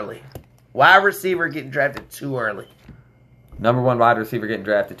too early. Wide receiver getting drafted too early. Number one wide receiver getting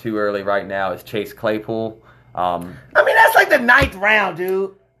drafted too early right now is Chase Claypool. I mean, that's like the 9th round,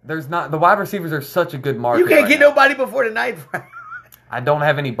 dude. There's not the wide receivers are such a good market. You can't get nobody before the 9th round. I don't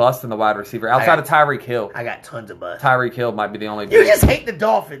have any busts in the wide receiver outside of Tyreek Hill. I got tons of busts. Tyreek Hill might be the only. You just hate the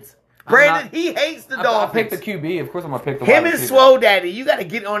Dolphins. Brandon, he hates the Dolphins. I picked the QB. Of course, I'm gonna pick the him wide and Swole Daddy. You got to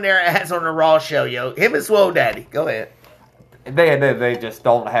get on their ass on the Raw show, yo. Him and Swole Daddy. Go ahead. They just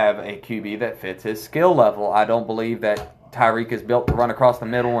don't have a QB that fits his skill level. I don't believe that Tyreek is built to run across the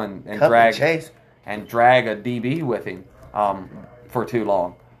middle and drag a DB with him for too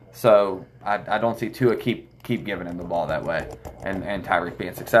long. So I don't see Tua keep giving him the ball that way and Tyreek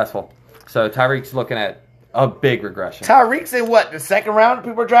being successful. So Tyreek's looking at a big regression. Tyreek's in what, the 2nd round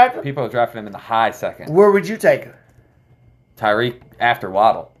people are drafting? People are drafting him in the high 2nd. Where would you take him? Tyreek after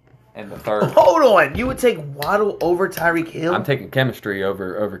Waddle in the 3rd. Hold on. You would take Waddle over Tyreek Hill? I'm taking chemistry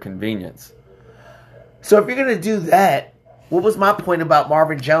over convenience. So if you're going to do that, what was my point about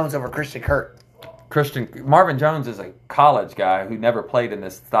Marvin Jones over Christian Kirk? Marvin Jones is a college guy who never played in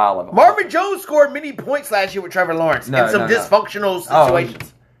this style of. Marvin Jones scored many points last year with Trevor Lawrence in some dysfunctional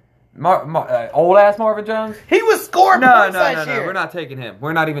situations. Old ass Marvin Jones? He was scoring points last year. No, we're not taking him.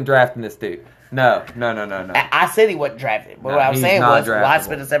 We're not even drafting this dude. No. I said he wasn't drafted. But what I was saying was, why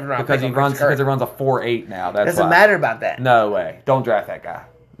spend a 7th round because he runs a 4.8 now. That doesn't matter about that. No way. Don't draft that guy.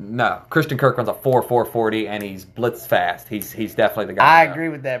 No. Christian Kirk runs a 4.40 and he's blitz fast. He's definitely the guy. I agree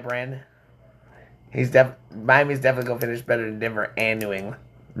with that, Brandon. Miami's definitely going to finish better than Denver and New England.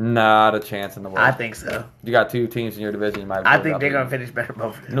 Not a chance in the world. I think so. You got 2 teams in your division. I think they're going to finish better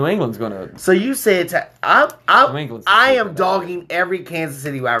both of them. New England's going to. So you said I am dogging every Kansas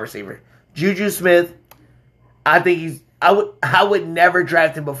City wide receiver. Juju Smith, I think I would never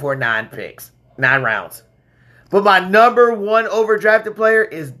draft him before 9 rounds. But my number one overdrafted player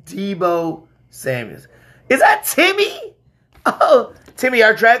is Debo Samuels. Is that Timmy? Oh, Timmy,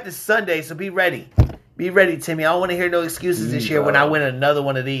 our draft is Sunday, so be ready. Be ready, Timmy. I don't want to hear no excuses this year when I win another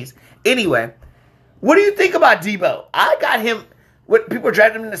one of these. Anyway, what do you think about Debo? I got him. What people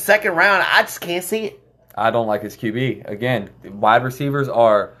drafted him in the second round. I just can't see it. I don't like his QB. Again, wide receivers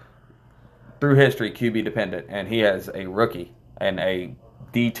are, through history, QB dependent, and he has a rookie and a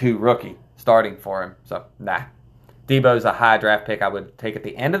D2 rookie starting for him. So, nah. Debo's a high draft pick. I would take at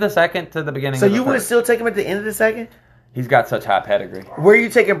the end of the second to the beginning of the third. So you would still take him at the end of the second? He's got such high pedigree. Where are you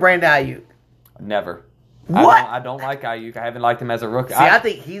taking Brandon Ayuk? Never. What? I don't like Ayuk. I haven't liked him as a rookie. See, I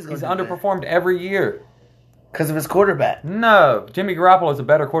think he's underperformed every year. Because of his quarterback. No. Jimmy Garoppolo is a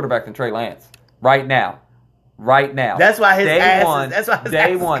better quarterback than Trey Lance. Right now. That's why his Day one.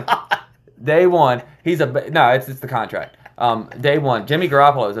 He's it's the contract. Day one, Jimmy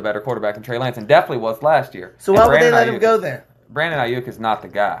Garoppolo is a better quarterback than Trey Lance, and definitely was last year. So why would they let him go there? Brandon Ayuk is not the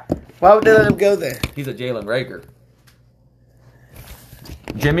guy. Why would they let him go there? He's a Jalen Rager.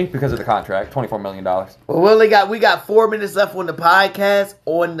 Jimmy, because of the contract, $24 million. Well, we got 4 minutes left on the podcast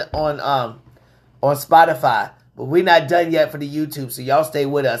on Spotify, but we're not done yet for the YouTube. So y'all stay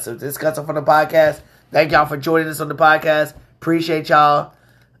with us. So this cuts off on the podcast. Thank y'all for joining us on the podcast. Appreciate y'all.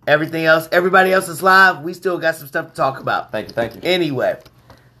 Everything else, everybody else is live. We still got some stuff to talk about. Thank you. Anyway,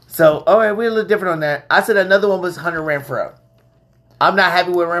 so all right, we're a little different on that. I said another one was Hunter Renfrow. I'm not happy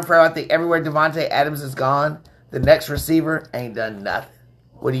with Renfrow. I think everywhere Devontae Adams is gone, the next receiver ain't done nothing.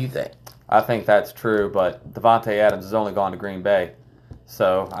 What do you think? I think that's true, but Devontae Adams has only gone to Green Bay.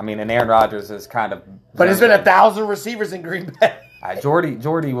 So, I mean, and Aaron Rodgers is kind of... But there's been 1,000 receivers in Green Bay. Jordy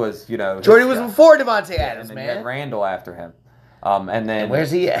was, Jordy was before Devontae Adams, and man. You had Randall after him. And where's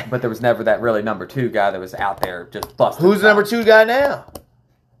he at? But there was never that really number 2 guy that was out there just busting. Who's the number 2 guy now?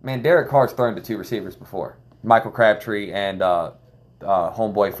 Man, Derek Carr's thrown to 2 receivers before. Michael Crabtree and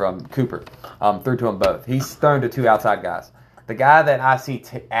homeboy from Cooper. Threw to them both. He's thrown to 2 outside guys. The guy that I see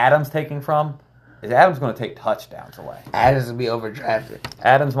Adams taking from is Adams going to take touchdowns away. Adams will be overdrafted.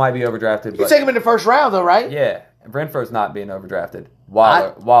 Adams might be overdrafted. You take him in the first round, though, right? Yeah. Renfro's not being overdrafted.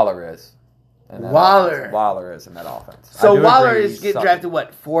 Waller is. Waller is in that offense. So Waller is getting drafted,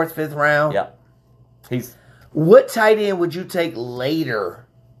 what, 4th, 5th round? Yeah. What tight end would you take later?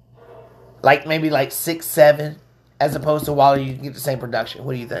 Maybe 6, 7, as opposed to Waller, you can get the same production.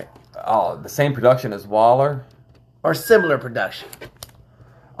 What do you think? Oh, the same production as Waller? Or similar production?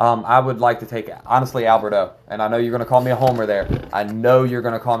 I would like to take, honestly, Alberto. And I know you're going to call me a homer there.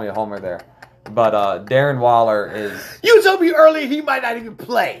 But Darren Waller is... You told me earlier he might not even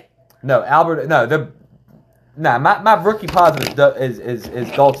play. No, Albert. No, my rookie positive is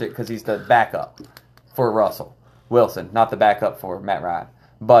Dulcich because he's the backup for Russell Wilson, not the backup for Matt Ryan.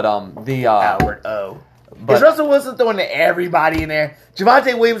 But Albert O. Is Russell Wilson throwing to everybody in there?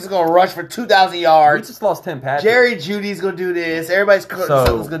 Javonte Williams is going to rush for 2,000 yards. We just lost Tim Patrick. Jerry Judy's going to do this. Everybody's going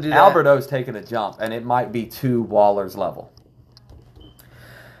to do that. Albert O's taking a jump, and it might be to Waller's level.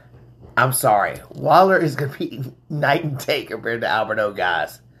 I'm sorry. Waller is going to be night and day compared to Albert O,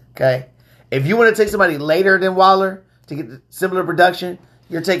 guys. Okay? If you want to take somebody later than Waller to get similar production,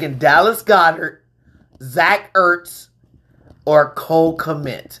 you're taking Dallas Goedert, Zach Ertz, or Cole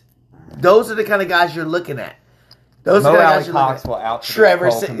Kmet. Those are the kind of guys you're looking at. Those are the guys you're looking at. Will outproduce Trevor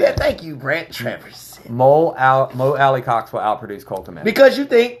Cole Sitt. Kmet. Yeah, thank you, Brent. Trevor Sitt. Mo Alley Cox will outproduce Cole Kmet. Because you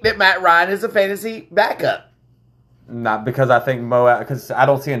think that Matt Ryan is a fantasy backup. Not because I think because I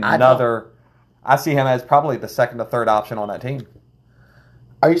don't see another. I see him as probably the second or third option on that team.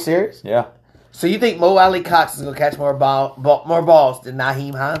 Are you serious? Yeah. So you think Mo Alley Cox is going to catch more balls than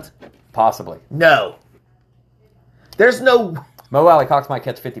Nyheim Hines? Possibly. No. There's no... Mo Alley Cox might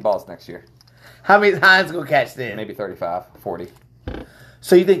catch 50 balls next year. How many Hines going to catch then? Maybe 35, 40.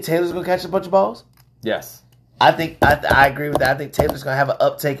 So you think Taylor's going to catch a bunch of balls? Yes. I think I agree with that. I think Taylor's going to have an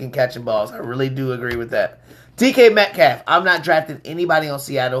uptake in catching balls. I really do agree with that. DK Metcalf. I'm not drafting anybody on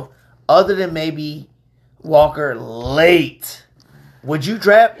Seattle other than maybe Walker late. Would you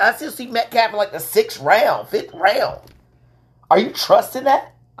draft? I still see Metcalf in the 6th round, 5th round. Are you trusting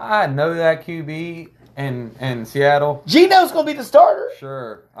that? I know that QB in Seattle. Geno's going to be the starter.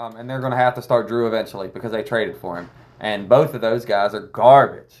 Sure. And they're going to have to start Drew eventually because they traded for him. And both of those guys are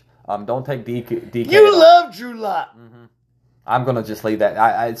garbage. Don't take DK. You love Drew Lock. Mm-hmm. I'm going to just leave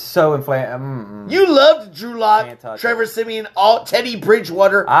that. It's so inflamed. You loved Drew Lock, Trevor Siemian, Teddy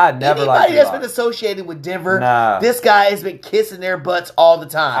Bridgewater. I never liked Anybody that's been associated with Denver, nah. This guy has been kissing their butts all the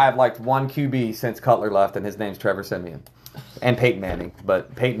time. I've liked one QB since Cutler left, and his name's Trevor Siemian. And Peyton Manning.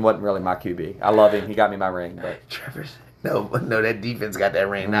 But Peyton wasn't really my QB. I love him. He got me my ring. But No, that defense got that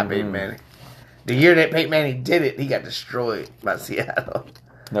ring, not Peyton Manning. The year that Peyton Manning did it, he got destroyed by Seattle.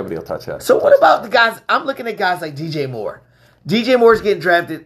 Nobody will touch that. So what about the guys? I'm looking at guys like DJ Moore. DJ Moore's getting drafted